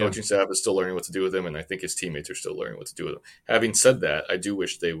the coaching staff is still learning what to do with him, and I think his teammates are still learning what to do with him. Having said that, I do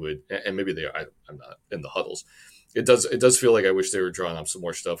wish they would, and maybe they are. I'm not in the huddles. It does feel like I wish they were drawing up some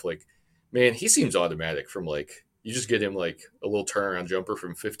more stuff. Like, man, he seems automatic from like, you just get him like a little turnaround jumper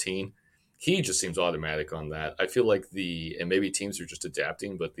from 15. He just seems automatic on that. I feel like and maybe teams are just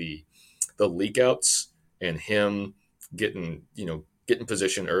adapting, but the leak outs and him getting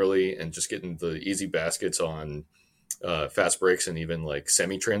position early and just getting the easy baskets on fast breaks and even like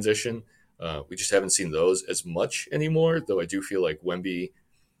semi transition. We just haven't seen those as much anymore, though I do feel like Wemby,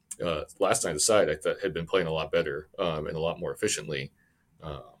 last night aside, I thought had been playing a lot better and a lot more efficiently,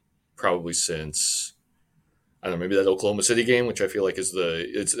 probably since, I don't know, maybe that Oklahoma City game, which I feel like that's a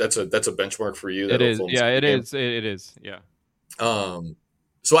benchmark for you. That It is. Oklahoma Yeah, City it game. is. It is. Yeah.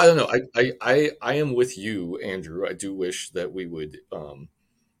 So I don't know. I am with you, Andrew. I do wish that we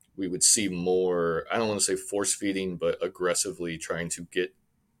would see more. I don't want to say force feeding, but aggressively trying to get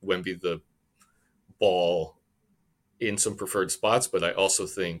Wemby the ball in some preferred spots. But I also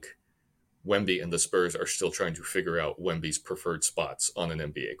think Wemby and the Spurs are still trying to figure out Wemby's preferred spots on an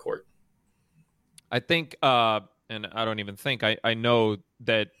NBA court. I think, and I don't even think, I know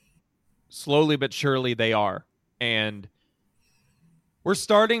that slowly but surely they are. And we're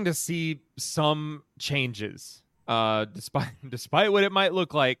starting to see some changes. Despite what it might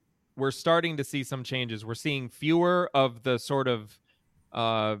look like, we're starting to see some changes. We're seeing fewer of the sort of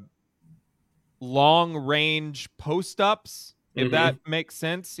long range post ups, if that makes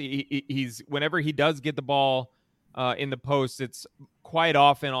sense. He's whenever he does get the ball in the post, it's quite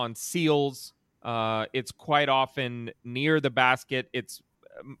often on seals. It's quite often near the basket. It's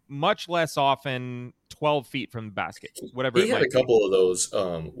much less often 12 feet from the basket, whatever He it had might a couple of those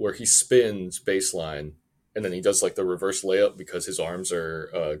where he spins baseline and then he does like the reverse layup because his arms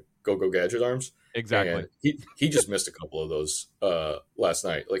are go gadget arms. Exactly. And he just missed a couple of those last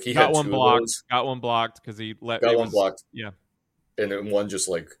night. Like he got had one two of blocked. those. Got one blocked because he let Got it one was blocked, yeah. and then one just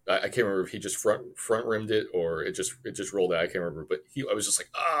like I can't remember if he just front rimmed it or it just rolled out. I can't remember, but I was just like,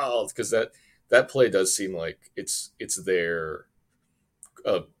 oh, because that play does seem like it's there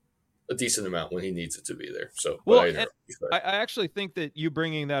a decent amount when he needs it to be there. So, Well, but I actually think that you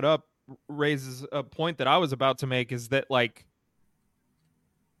bringing that up raises a point that I was about to make, is that like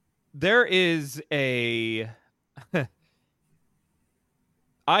there is a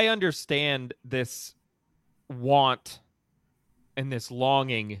I understand this want and this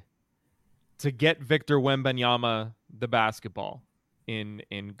longing to get Victor Wembanyama the basketball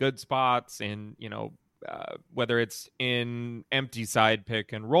in good spots, in whether it's in empty side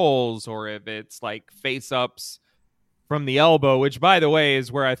pick and rolls or if it's like face ups from the elbow, which by the way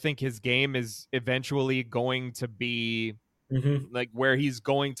is where I think his game is eventually going to be, like where he's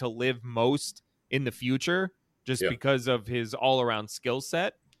going to live most in the future, just because of his all around skill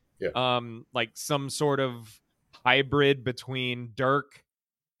set. Like some sort of hybrid between Dirk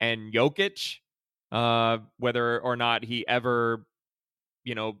and Jokic, whether or not he ever,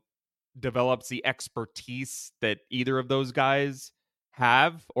 develops the expertise that either of those guys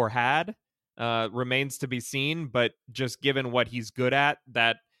have or had, remains to be seen. But just given what he's good at,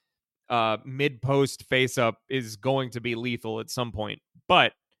 that mid post face up is going to be lethal at some point.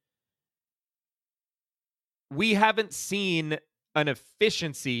 But we haven't seen an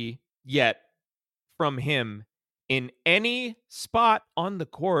efficiency yet from him in any spot on the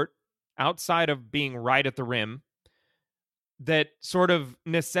court outside of being right at the rim that sort of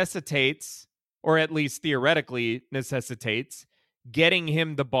necessitates, or at least theoretically necessitates, getting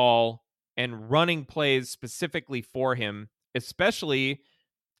him the ball and running plays specifically for him, especially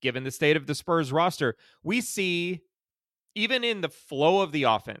given the state of the Spurs roster. We see, even in the flow of the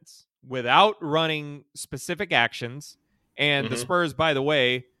offense, without running specific actions, and the Spurs, by the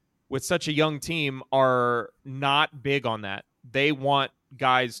way, with such a young team, are not big on that. They want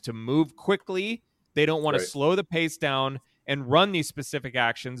guys to move quickly. They don't want to slow the pace down, and run these specific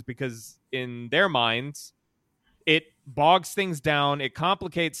actions, because in their minds, it bogs things down. It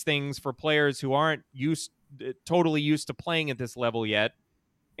complicates things for players who aren't totally used to playing at this level yet.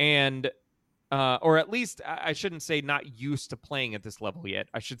 And, or at least I shouldn't say not used to playing at this level yet.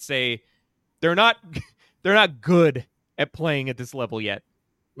 I should say they're not, they're not good at playing at this level yet.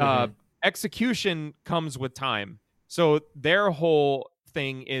 Execution comes with time. So their whole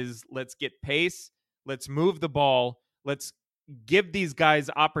thing is, let's get pace, let's move the ball, let's give these guys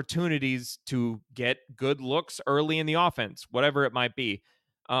opportunities to get good looks early in the offense, whatever it might be.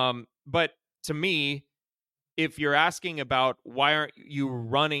 But to me, if you're asking about why aren't you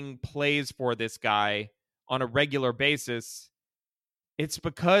running plays for this guy on a regular basis, it's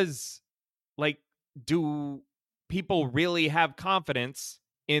because, like, do people really have confidence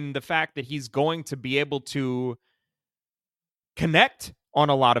in the fact that he's going to be able to connect on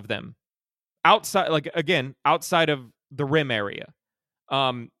a lot of them outside, like, again, outside of the rim area?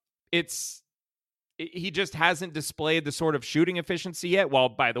 He just hasn't displayed the sort of shooting efficiency yet. Well,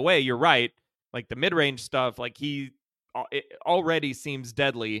 by the way, you're right. Like, the mid-range stuff, like, it already seems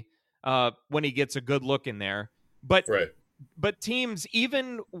deadly when he gets a good look in there. But Right. But teams,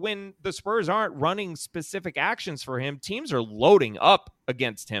 even when the Spurs aren't running specific actions for him, teams are loading up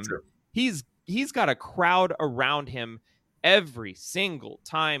against him. Sure. He's got a crowd around him every single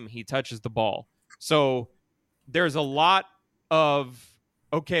time he touches the ball. So there's a lot of,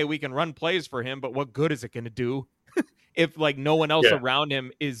 okay, we can run plays for him, but what good is it going to do if, like, no one else around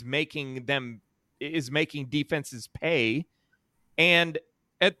him is making defenses pay?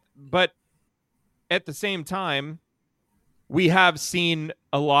 But at the same time, we have seen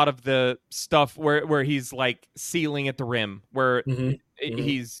a lot of the stuff where he's, like, sealing at the rim, where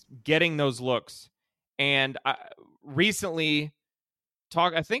he's getting those looks. And recently,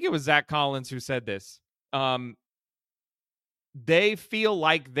 I think it was Zach Collins who said this. They feel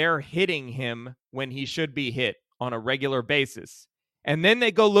like they're hitting him when he should be hit on a regular basis. And then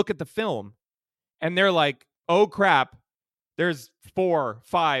they go look at the film and they're like, oh crap, there's 4,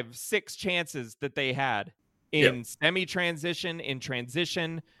 5, 6 chances that they had in semi-transition, in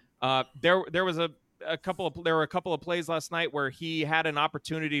transition. There were a couple of plays last night where he had an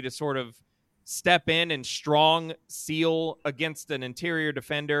opportunity to sort of step in and strong seal against an interior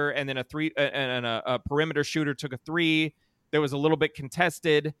defender, and then a perimeter shooter took a 3 that was a little bit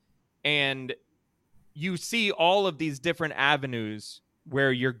contested. And you see all of these different avenues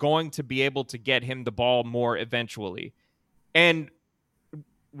where you're going to be able to get him the ball more eventually. And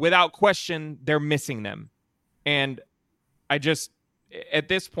without question, they're missing them. And I just, at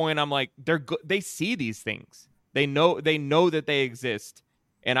this point, I'm like, they see these things. They know that they exist.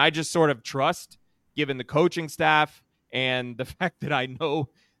 And I just sort of trust, given the coaching staff and the fact that I know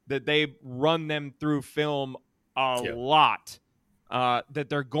that they run them through film a lot, that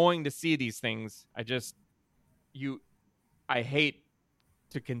they're going to see these things. I hate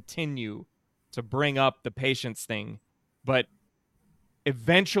to continue to bring up the patience thing, but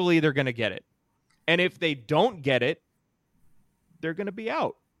eventually they're going to get it. And if they don't get it, they're going to be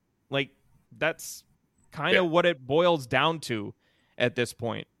out. Like, that's kind of what it boils down to at this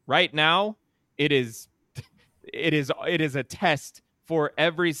point. Right now, it is a test for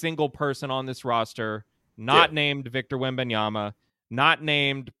every single person on this roster, not named Victor Wembanyama, not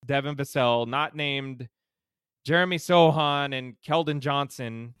named Devin Vassell, not named Jeremy Sochan and Keldon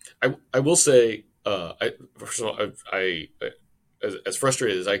Johnson. I will say, first of all, I as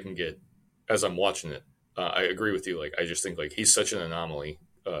frustrated as I can get as I'm watching it, I agree with you. Like, I just think, like, he's such an anomaly.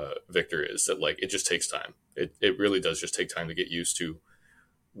 Victor is that, like, it just takes time. It really does just take time to get used to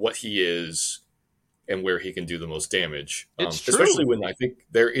what he is and where he can do the most damage. It's true. Especially when I think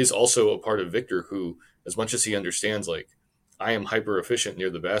there is also a part of Victor who, as much as he understands, like, I am hyper efficient near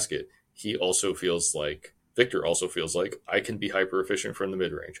the basket, Victor also feels like I can be hyper efficient from the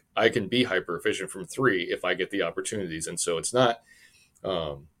mid range. I can be hyper efficient from 3 if I get the opportunities. And so it's not,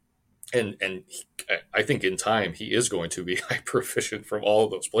 I think in time he is going to be hyper efficient from all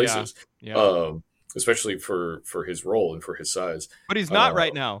of those places. Especially for his role and for his size. But he's not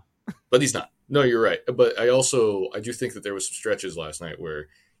right now. But he's not. No, you're right. But I do think that there was some stretches last night where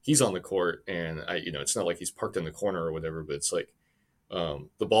he's on the court and it's not like he's parked in the corner or whatever, but it's like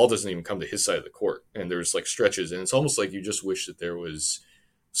the ball doesn't even come to his side of the court. And there's, like, stretches, and it's almost like you just wish that there was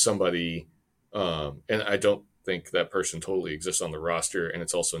somebody, and I don't think that person totally exists on the roster, and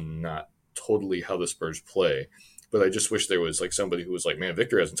it's also not totally how the Spurs play. But I just wish there was, like, somebody who was like, man,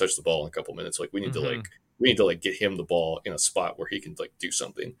 Victor hasn't touched the ball in a couple minutes. Like, we need to get him the ball in a spot where he can, like, do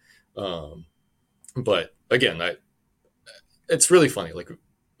something. But again, it's really funny. Like,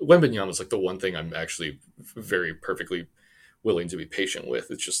 Wembanyama is, like, the one thing I'm actually very perfectly willing to be patient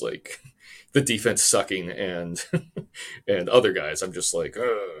with. It's just like the defense sucking and and other guys. I'm just like,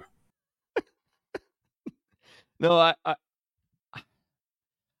 ugh. No,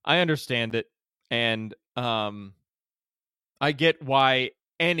 I understand it, and I get why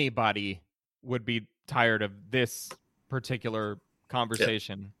anybody would be tired of this particular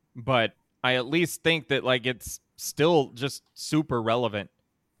conversation, but I at least think that like it's still just super relevant.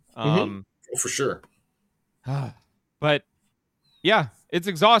 Oh, for sure. But yeah, it's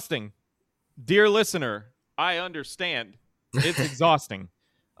exhausting. Dear listener, I understand. It's exhausting.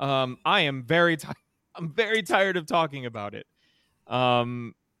 I am very tired. I'm very tired of talking about it.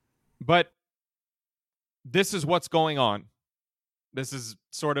 But this is what's going on. This is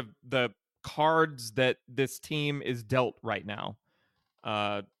sort of the cards that this team is dealt right now.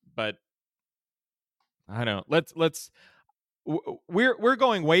 But I don't know. We're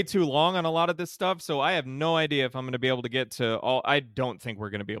going way too long on a lot of this stuff, so I have no idea if I'm going to be able to get to all. I don't think we're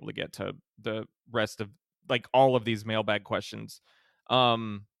going to be able to get to the rest of like all of these mailbag questions.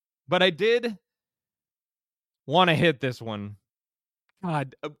 But I did want to hit this one.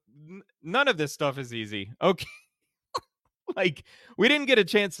 God, none of this stuff is easy. Okay. Like we didn't get a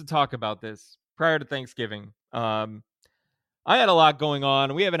chance to talk about this prior to Thanksgiving. I had a lot going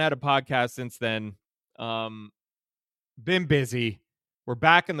on. We haven't had a podcast since then. Been busy. We're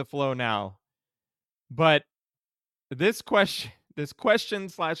back in the flow now. But this question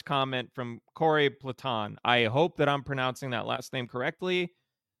 / comment from Corey Platon. I hope that I'm pronouncing that last name correctly.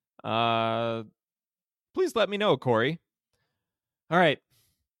 Please let me know, Corey. All right.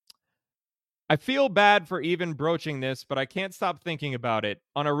 I feel bad for even broaching this, but I can't stop thinking about it.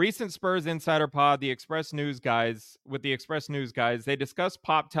 On a recent Spurs Insider pod, the Express News guys, they discussed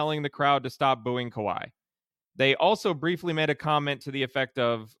Pop telling the crowd to stop booing Kawhi. They also briefly made a comment to the effect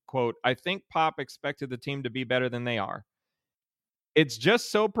of, quote, I think Pop expected the team to be better than they are. It's just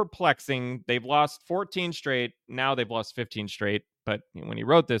so perplexing. They've lost 14 straight. Now they've lost 15 straight. But when he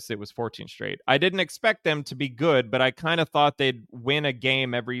wrote this, it was 14 straight. I didn't expect them to be good, but I kind of thought they'd win a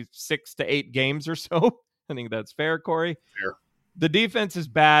game every 6 to 8 games or so. I think that's fair, Corey. Fair. The defense is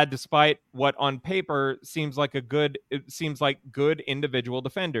bad, despite what on paper seems like good individual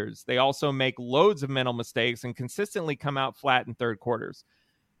defenders. They also make loads of mental mistakes and consistently come out flat in third quarters.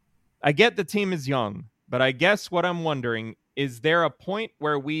 I get the team is young, but I guess what I'm wondering, is there a point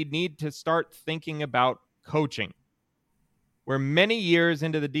where we need to start thinking about coaching? We're many years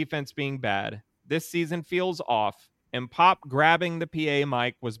into the defense being bad. This season feels off, and Pop grabbing the PA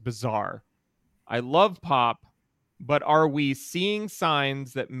mic was bizarre. I love Pop, but are we seeing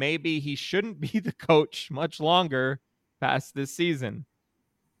signs that maybe he shouldn't be the coach much longer past this season?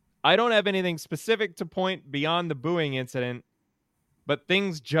 I don't have anything specific to point beyond the booing incident, but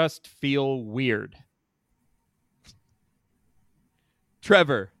things just feel weird.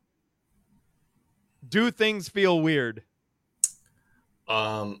 Trevor, do things feel weird?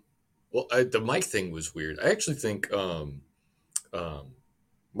 Well, the mic thing was weird. I actually think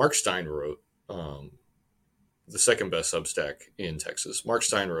Mark Stein wrote the second best Substack in Texas. Mark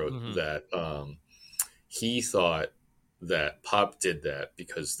Stein wrote that he thought that Pop did that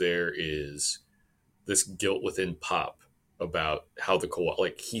because there is this guilt within Pop about how the Kawhi,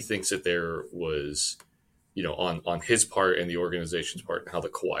 like he thinks that there was, you know, on his part and the organization's part, how the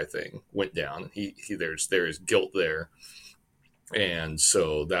Kawhi thing went down. There is guilt there. And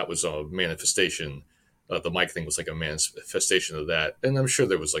so that was a manifestation. The mic thing was like a manifestation of that. And I'm sure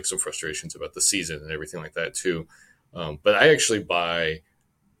there was like some frustrations about the season and everything like that too. But I actually buy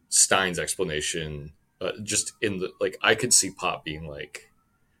Stein's explanation just in the, like, I could see Pop being like,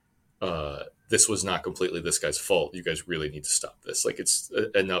 this was not completely this guy's fault. You guys really need to stop this. Like it's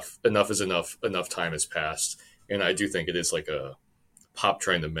enough is enough. Enough time has passed. And I do think it is like a Pop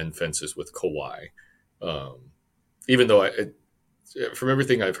trying to mend fences with Kawhi. Even though from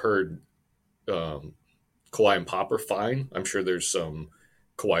everything I've heard, Kawhi and Pop are fine. I'm sure there's some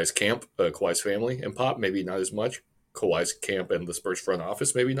Kawhi's camp, Kawhi's family and Pop, maybe not as much. Kawhi's camp and the Spurs front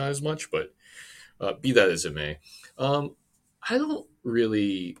office, maybe not as much, but be that as it may. I don't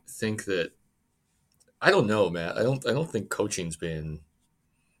really think that, I don't know, Matt. I don't think coaching's been,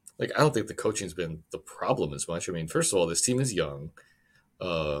 like, I don't think the coaching's been the problem as much. I mean, first of all, this team is young.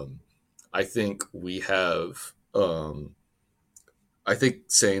 I think we have, I think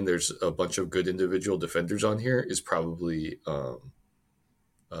saying there's a bunch of good individual defenders on here is probably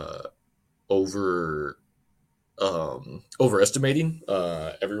overestimating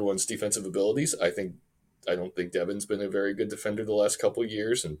everyone's defensive abilities. I don't think Devin's been a very good defender the last couple of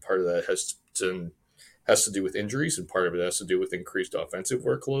years, and part of that has to do with injuries, and part of it has to do with increased offensive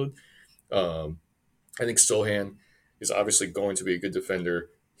workload. I think Sochan He's obviously going to be a good defender.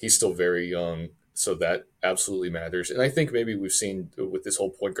 He's still very young, so that absolutely matters. And I think maybe we've seen with this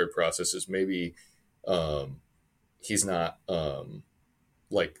whole point guard process is maybe he's not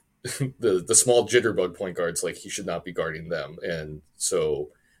like the small jitterbug point guards, like he should not be guarding them. And so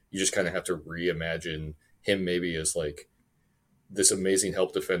you just kind of have to reimagine him maybe as like this amazing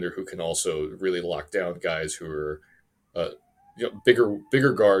help defender who can also really lock down guys who are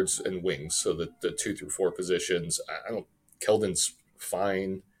bigger guards and wings. So the 2 through 4 positions. I don't. Keldon's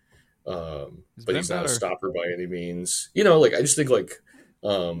fine, but he's not a stopper by any means. Like I just think like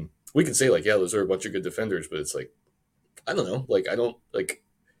we can say like, yeah, those are a bunch of good defenders, but it's like I don't know. Like I don't like.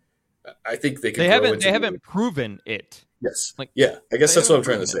 I think they can. They haven't proven it. Yes. Like yeah. I guess that's what I'm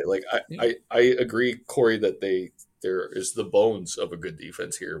trying to say. Like I agree, Corey, that there is the bones of a good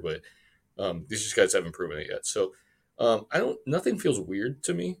defense here, but these just guys haven't proven it yet. So nothing feels weird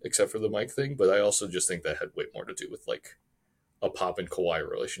to me except for the Mike thing, but I also just think that had way more to do with like a Pop and Kawhi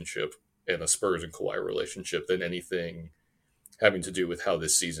relationship and a Spurs and Kawhi relationship than anything having to do with how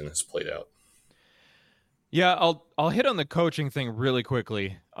this season has played out. Yeah, I'll hit on the coaching thing really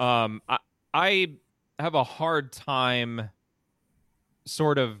quickly. I have a hard time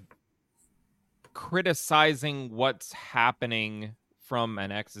sort of criticizing what's happening from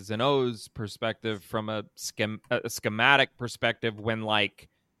an X's and O's perspective, from a schematic perspective, when like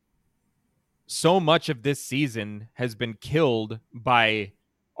so much of this season has been killed by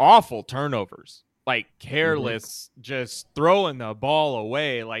awful turnovers, like careless, just throwing the ball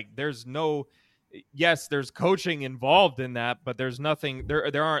away. Like there's there's coaching involved in that, but there's nothing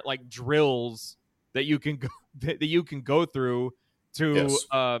there aren't like drills that you can go through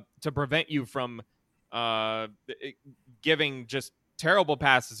to prevent you from giving just terrible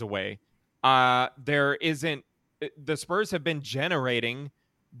passes away. The Spurs have been generating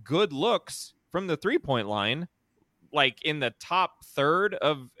good looks from the 3-point line, like in the top third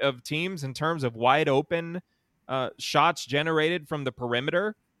of teams in terms of wide open shots generated from the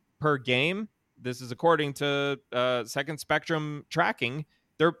perimeter per game. This is according to Second Spectrum tracking.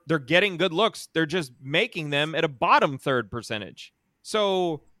 They're getting good looks. They're just making them at a bottom third percentage.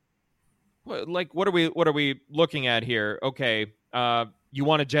 So, like, what are we looking at here? Okay, you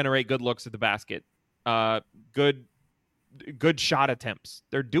want to generate good looks at the basket, good shot attempts.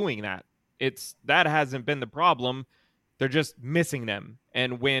 They're doing that. That hasn't been the problem. They're just missing them.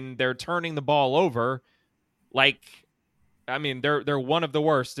 And when they're turning the ball over, like, I mean, they're one of the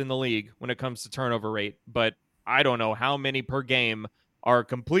worst in the league when it comes to turnover rate, but I don't know how many per game are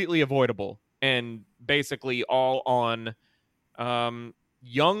completely avoidable and basically all on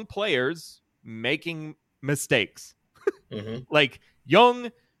young players making mistakes. Like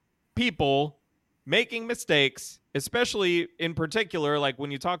young people making mistakes, especially in particular, like when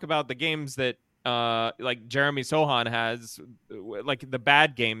you talk about the games that like Jeremy Sochan has, like the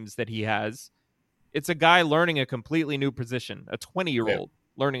bad games that he has. It's a guy learning a completely new position, a 20-year-old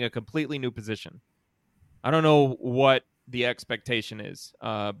learning a completely new position. I don't know what the expectation is,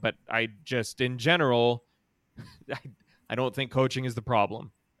 but I just, in general, I don't think coaching is the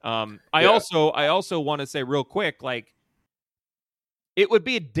problem. I also want to say real quick, like, it would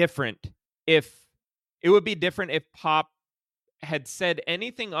be different if Pop had said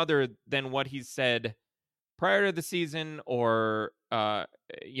anything other than what he said prior to the season, or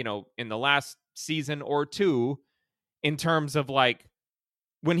in the last season or two, in terms of like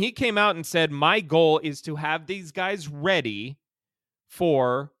when he came out and said, my goal is to have these guys ready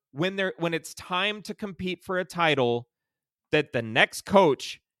for when it's time to compete for a title, that the next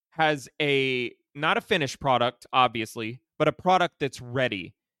coach has not a finished product, obviously, but a product that's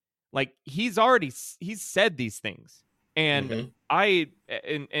ready. Like he's said these things. And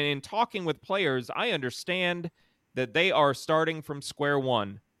in talking with players, I understand that they are starting from square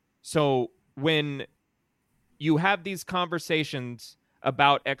one. So when you have these conversations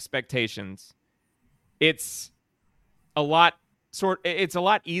about expectations, it's a lot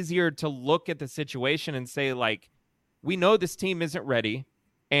easier to look at the situation and say, like, we know this team isn't ready,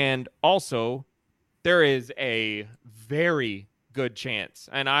 and also there is a very good chance,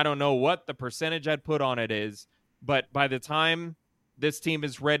 and I don't know what the percentage I'd put on it is, but by the time this team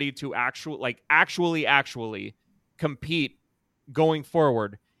is ready to actually compete going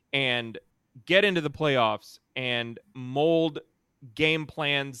forward and get into the playoffs and mold game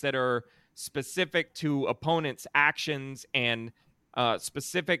plans that are specific to opponents' actions and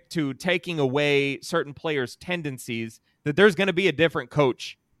specific to taking away certain players' tendencies, that there's going to be a different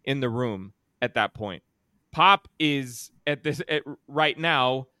coach in the room at that point. Pop is right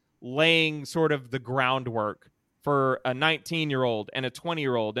now laying sort of the groundwork for a 19-year-old and a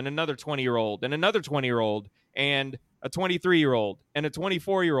 20-year-old and another 20-year-old and another 20-year-old. And a 23-year-old and a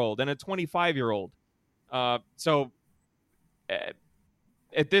 24-year-old and a 25-year-old. So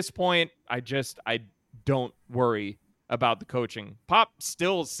at this point, I don't worry about the coaching. Pop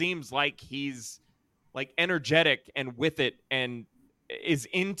still seems like he's like energetic and with it and is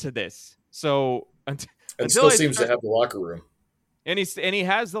into this. So and until still I seems start, to have the locker room. and he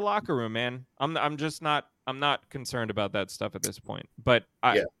has the locker room, man. I'm just not concerned about that stuff at this point. But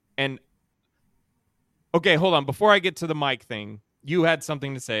okay, hold on. Before I get to the mic thing, you had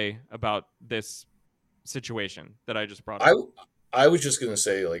something to say about this situation that I just brought up. I was just gonna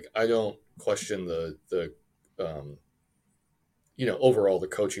say, like, I don't question the overall the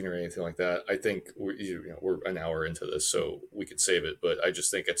coaching or anything like that. I think we're an hour into this, so we could save it. But I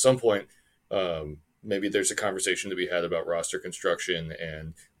just think at some point, maybe there's a conversation to be had about roster construction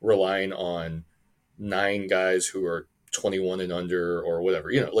and relying on 9 guys who are 21 and under or whatever.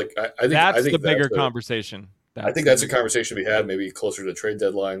 I think the bigger conversation. I think that's a conversation to be had maybe closer to the trade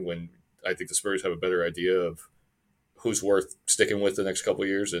deadline, when I think the Spurs have a better idea of who's worth sticking with the next couple of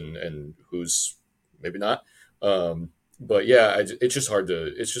years and who's maybe not. But yeah, it's just hard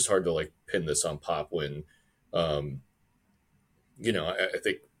to like pin this on Pop when, I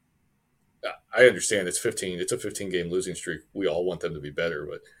think I understand it's a 15 game losing streak. We all want them to be better,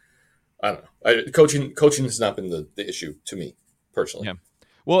 but I don't know. Coaching has not been the issue to me personally. Yeah.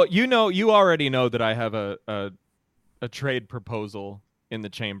 Well, you already know that I have a trade proposal in the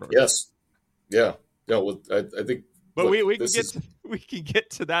chamber. Yes. Yeah. No. Well, I think. But we can get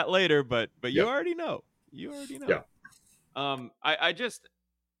to that later. But you already know. Yeah. I just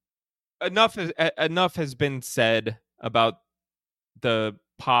enough has been said about the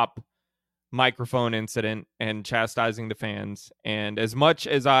Pop microphone incident and chastising the fans. And as much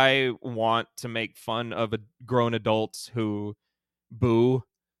as I want to make fun of grown adults who boo,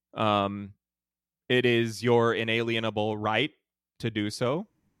 it is your inalienable right to do so.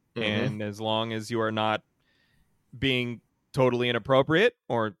 Mm-hmm. And as long as you are not being totally inappropriate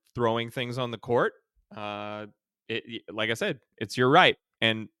or throwing things on the court, like I said, it's your right.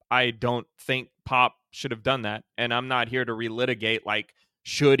 And I don't think Pop should have done that. And I'm not here to relitigate, like,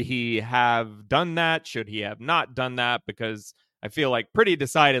 should he have done that? Should he have not done that? Because I feel like pretty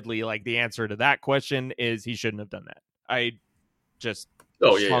decidedly, like, the answer to that question is he shouldn't have done that. I just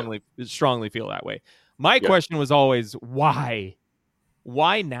strongly feel that way. My question was always, why?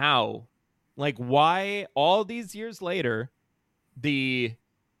 Why now? Like, why all these years later, the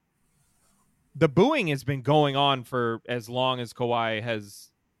booing has been going on for as long as Kawhi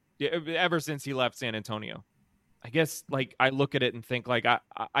has, ever since he left San Antonio. I guess, like, I look at it and think, like,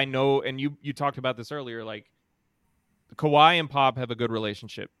 I know, and you talked about this earlier, like, Kawhi and Pop have a good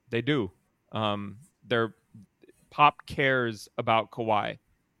relationship. They do. Pop cares about Kawhi.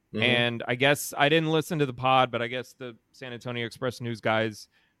 Mm-hmm. And I guess I didn't listen to the pod, but I guess the San Antonio Express News guys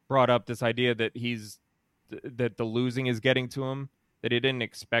brought up this idea that that the losing is getting to him, that he didn't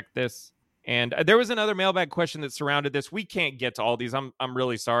expect this. And there was another mailbag question that surrounded this. We can't get to all these. I'm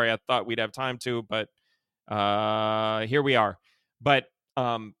really sorry. I thought we'd have time to, but here we are. But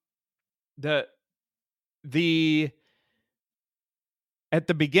the at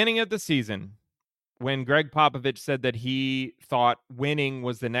the beginning of the season, when Greg Popovich said that he thought winning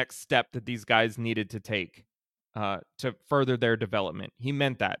was the next step that these guys needed to take to further their development, he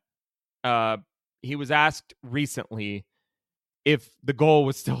meant that. He was asked recently if the goal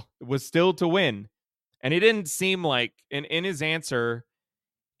was still to win, and he didn't seem like, in his answer,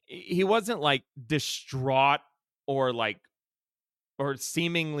 he wasn't like distraught or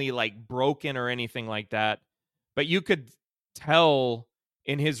seemingly like broken or anything like that. But you could tell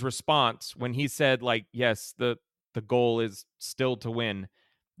in his response when he said, like, yes, the goal is still to win,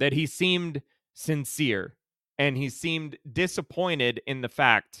 that he seemed sincere and he seemed disappointed in the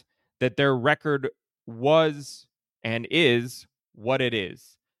fact that their record was and is what it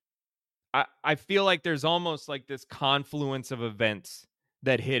is. I feel like there's almost like this confluence of events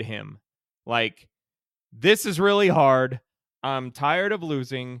that hit him. Like, this is really hard. I'm tired of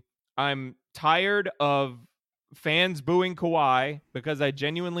losing. I'm tired of fans booing Kawhi because I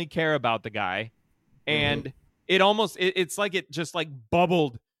genuinely care about the guy. And it's like it just like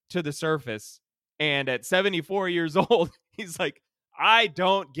bubbled to the surface. And at 74 years old, he's like, I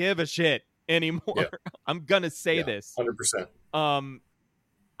don't give a shit anymore. Yeah. I'm going to say this. 100%.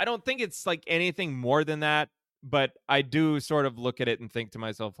 I don't think it's like anything more than that, but I do sort of look at it and think to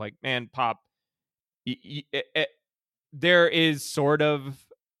myself, like, man, Pop, there is sort of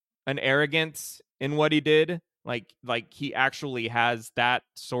an arrogance in what he did. Like he actually has that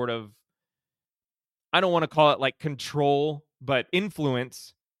sort of, I don't want to call it like control, but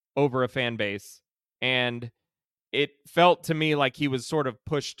influence over a fan base. And it felt to me like he was sort of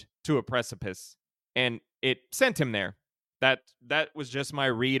pushed to a precipice, and it sent him there. That was just my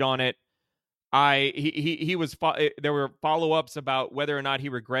read on it. He was there were follow-ups about whether or not he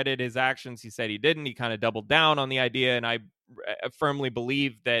regretted his actions. He said he didn't. He kind of doubled down on the idea, and I firmly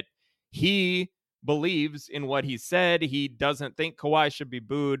believe that he believes in what he said. He doesn't think Kawhi should be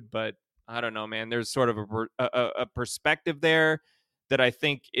booed, but I don't know, man. There's sort of a perspective there that I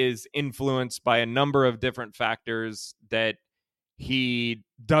think is influenced by a number of different factors that he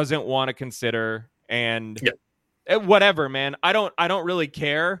doesn't want to consider. And whatever, man. I don't really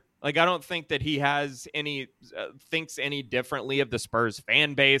care. Like, I don't think that he has any thinks any differently of the Spurs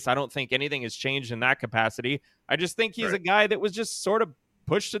fan base. I don't think anything has changed in that capacity. I just think he's a guy that was just sort of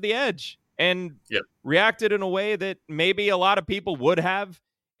pushed to the edge and reacted in a way that maybe a lot of people would have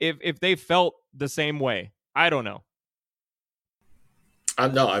if they felt the same way. I don't know.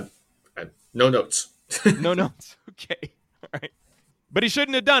 No, I no notes. No notes. Okay. All right. But he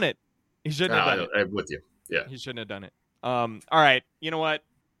shouldn't have done it. He shouldn't have done it. I'm with you. Yeah. He shouldn't have done it. All right. You know what?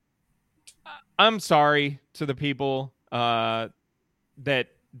 I'm sorry to the people that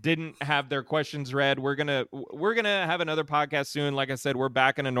didn't have their questions read. We're gonna have another podcast soon. Like I said, we're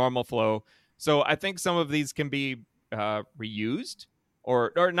back in a normal flow. So I think some of these can be reused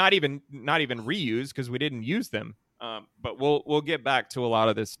or not even reused because we didn't use them. But we'll get back to a lot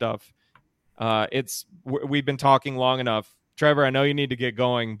of this stuff. We've been talking long enough. Trevor, I know you need to get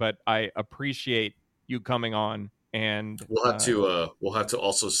going, but I appreciate you coming on. And we'll have to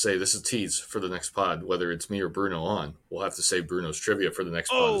also say, this is a tease for the next pod, whether it's me or Bruno on. We'll have to say Bruno's trivia for the next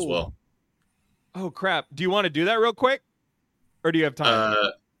pod as well. Oh crap! Do you want to do that real quick, or do you have time?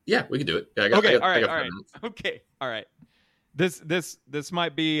 Yeah, we can do it. Yeah, All right. Okay, all right. This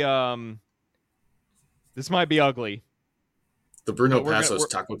might be ugly. The Bruno Passos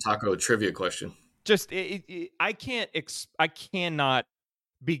Taco trivia question. Just I cannot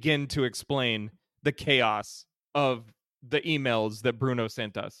begin to explain the chaos of the emails that Bruno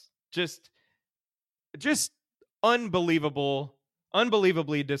sent us. Just unbelievably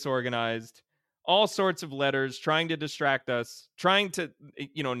disorganized, all sorts of letters trying to distract us, trying to,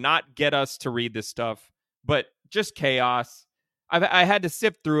 not get us to read this stuff, but just chaos. I had to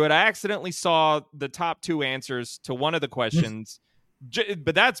sift through it. I accidentally saw the top 2 answers to one of the questions,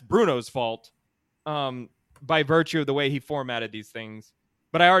 but that's Bruno's fault, by virtue of the way he formatted these things.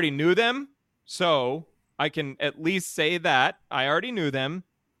 But I already knew them, so I can at least say that I already knew them,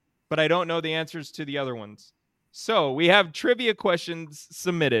 but I don't know the answers to the other ones. So we have trivia questions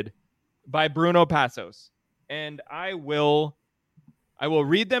submitted by Bruno Passos, and I will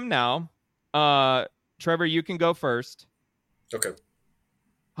read them now. Trevor, you can go first. Okay.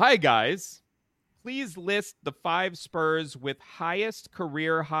 Hi, guys. Please list the 5 Spurs with highest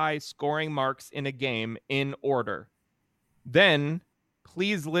career high scoring marks in a game in order. Then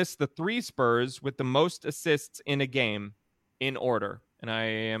please list the 3 Spurs with the most assists in a game in order. And I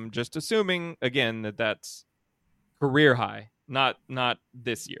am just assuming, again, that that's career high, not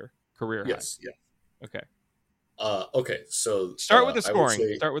this year. Career high. Yes, yeah. Okay. Okay, so start with the scoring.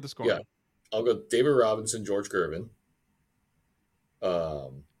 Yeah, I'll go David Robinson, George Gervin.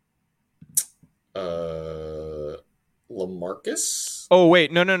 LaMarcus? Oh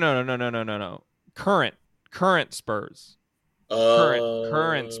wait, no. Current Spurs.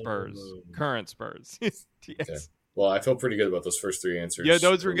 Current Spurs. Yes. Okay. Well, I felt pretty good about those first 3 answers. Yeah,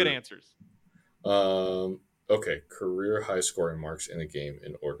 those were good answers. Okay, career high scoring marks in a game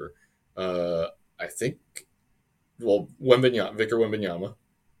in order. I think, Victor Wembanyama.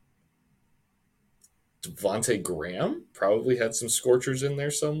 Devontae Graham probably had some scorchers in there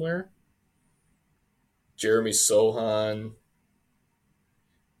somewhere. Jeremy Sochan.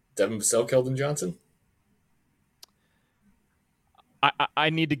 Devin Vassell, Keldon Johnson. I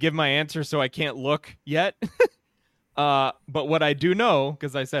need to give my answer, so I can't look yet. But what I do know,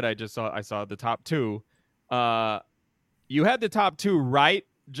 because I said I saw the top 2. You had the top 2 right,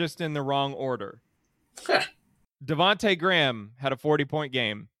 just in the wrong order. Devontae Graham had a 40-point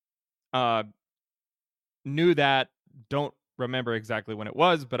game. Knew that. Don't remember exactly when it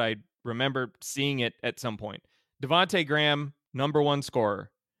was, but I remember seeing it at some point. Devontae Graham, number 1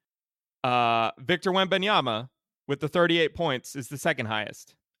 scorer. Victor Wembanyama with the 38 points is the second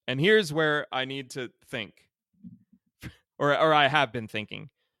highest. And here's where I need to think, or I have been thinking.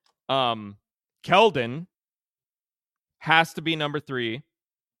 Keldon has to be number 3.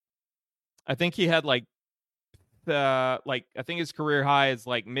 I think he had I think his career high is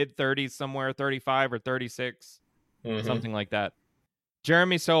mid 30s somewhere, 35 or 36, something like that.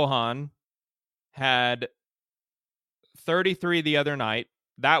 Jeremy Sochan had 33 the other night.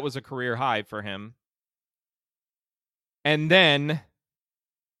 That was a career high for him. And then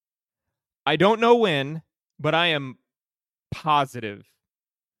I don't know when, but I am positive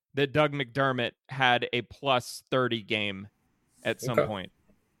that Doug McDermott had a plus 30 game at some point.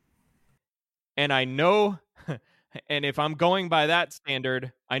 And I know, and if I'm going by that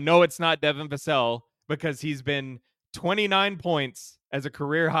standard, I know it's not Devin Vassell because he's been 29 points as a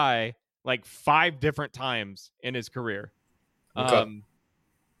career high like 5 different times in his career.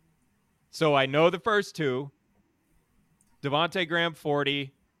 So I know the first two. Devontae Graham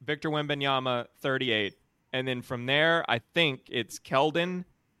 40, Victor Wembanyama 38. And then from there, I think it's Keldon,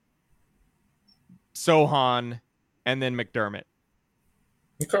 Sochan, and then McDermott.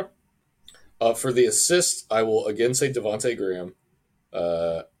 Okay. For the assist, I will again say Devontae Graham.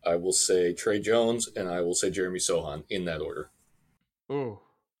 I will say Trey Jones, and I will say Jeremy Sochan in that order. Ooh.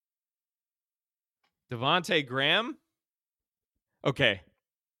 Devontae Graham? Okay.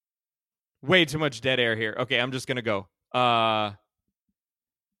 Way too much dead air here. Okay, I'm just going to go.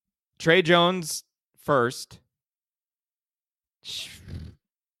 Trey Jones first.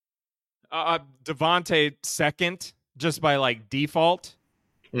 Devontae second, just by like default.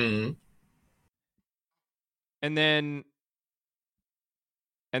 Mm-hmm. And then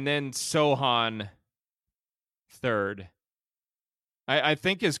Sochan third. I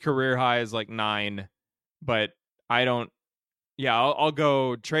think his career high is like 9, but I don't. Yeah, I'll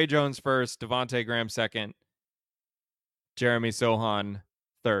go Trey Jones first, Devontae Graham second, Jeremy Sochan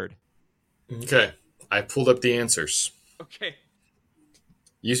third. Okay, I pulled up the answers. Okay.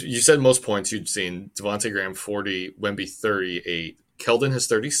 You said most points you'd seen. Devontae Graham 40, Wemby 38, Keldon has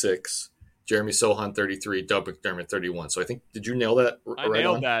 36, Jeremy Sochan 33, Doug McDermott 31. So I think, did you nail that? I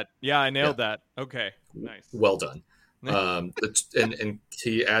nailed that. Yeah, I nailed that. Okay, nice. Well done. And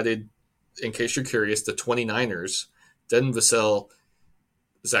he added, in case you're curious, the 29ers, Devin Vassell,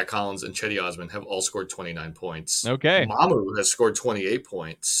 Zach Collins, and Cedi Osman have all scored 29 points. Okay. Mamu has scored 28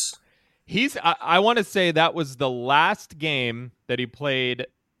 points. I want to say that was the last game that he played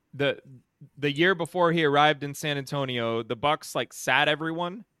the year before he arrived in San Antonio. The Bucks like sat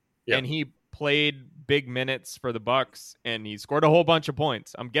everyone, and he played big minutes for the Bucks, and he scored a whole bunch of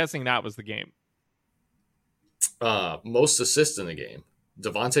points. I'm guessing that was the game. Most assists in the game.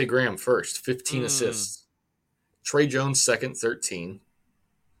 Devontae Graham first, 15 assists. Trey Jones second, 13.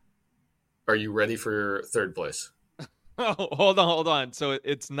 Are you ready for third place? Oh, hold on. So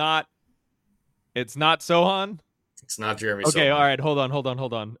it's not Sochan? It's not Jeremy Okay, Sochan. all right, hold on.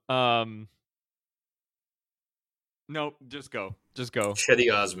 Nope, just go.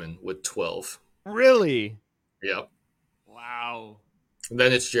 Cedi Osman with 12. Really? Yep. Wow. And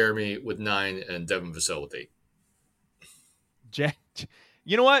then it's Jeremy with 9 and Devin Vassell with 8.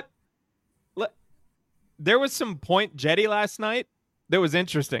 You know what? There was some point Jetty last night that was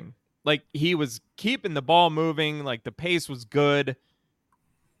interesting. Like, he was keeping the ball moving. Like, the pace was good.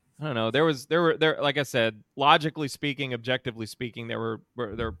 I don't know. There were like I said, logically speaking, objectively speaking, there were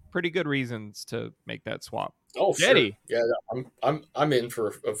pretty good reasons to make that swap. Oh, Jetty. Sure. Yeah, I'm in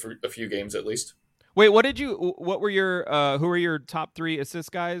for a few games at least. Wait, what were your who were your top 3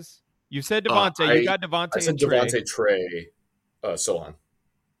 assist guys? You said Devontae. You got Devontae. I said Devontae, Trey, Sochan.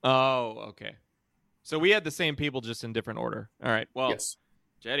 Oh, okay. So we had the same people, just in different order. All right. Well, yes.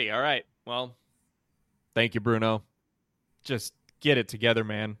 Jetty. All right. Well, thank you, Bruno. Just get it together,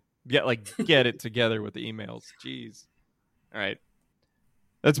 man. Get it together with the emails. Jeez. All right.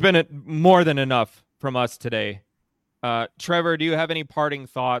 That's been more than enough from us today. Trevor, do you have any parting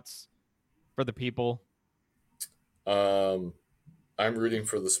thoughts for the people? I'm rooting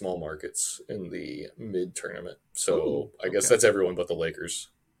for the small markets in the mid tournament. So I guess okay. that's everyone but the Lakers.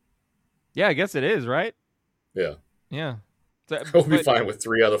 Yeah, I guess it is, right? Yeah. Yeah. We'll be fine with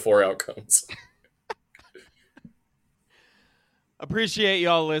 3 out of 4 outcomes. Appreciate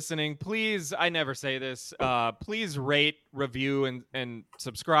y'all listening. Please, I never say this. Please rate, review, and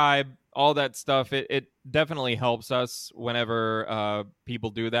subscribe. All that stuff. It definitely helps us whenever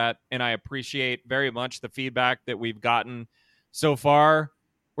people do that. And I appreciate very much the feedback that we've gotten so far.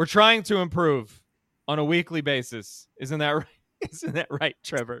 We're trying to improve on a weekly basis. Isn't that right? Isn't that right,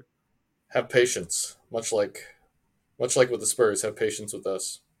 Trevor? Have patience. Much like with the Spurs, have patience with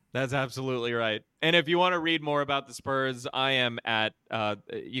us. That's absolutely right. And if you want to read more about the Spurs, I am at,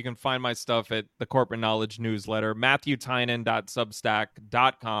 you can find my stuff at the Corporate Knowledge newsletter,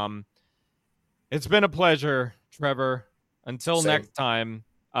 matthewtynan.substack.com. It's been a pleasure, Trevor. Until next time,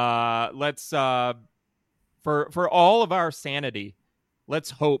 let's, for all of our sanity,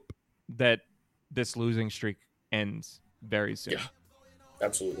 let's hope that this losing streak ends very soon. Yeah,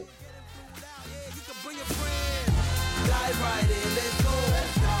 absolutely. Dive right in, let's go.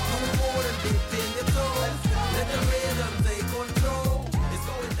 No more than dip in your toe. Let the rhythm.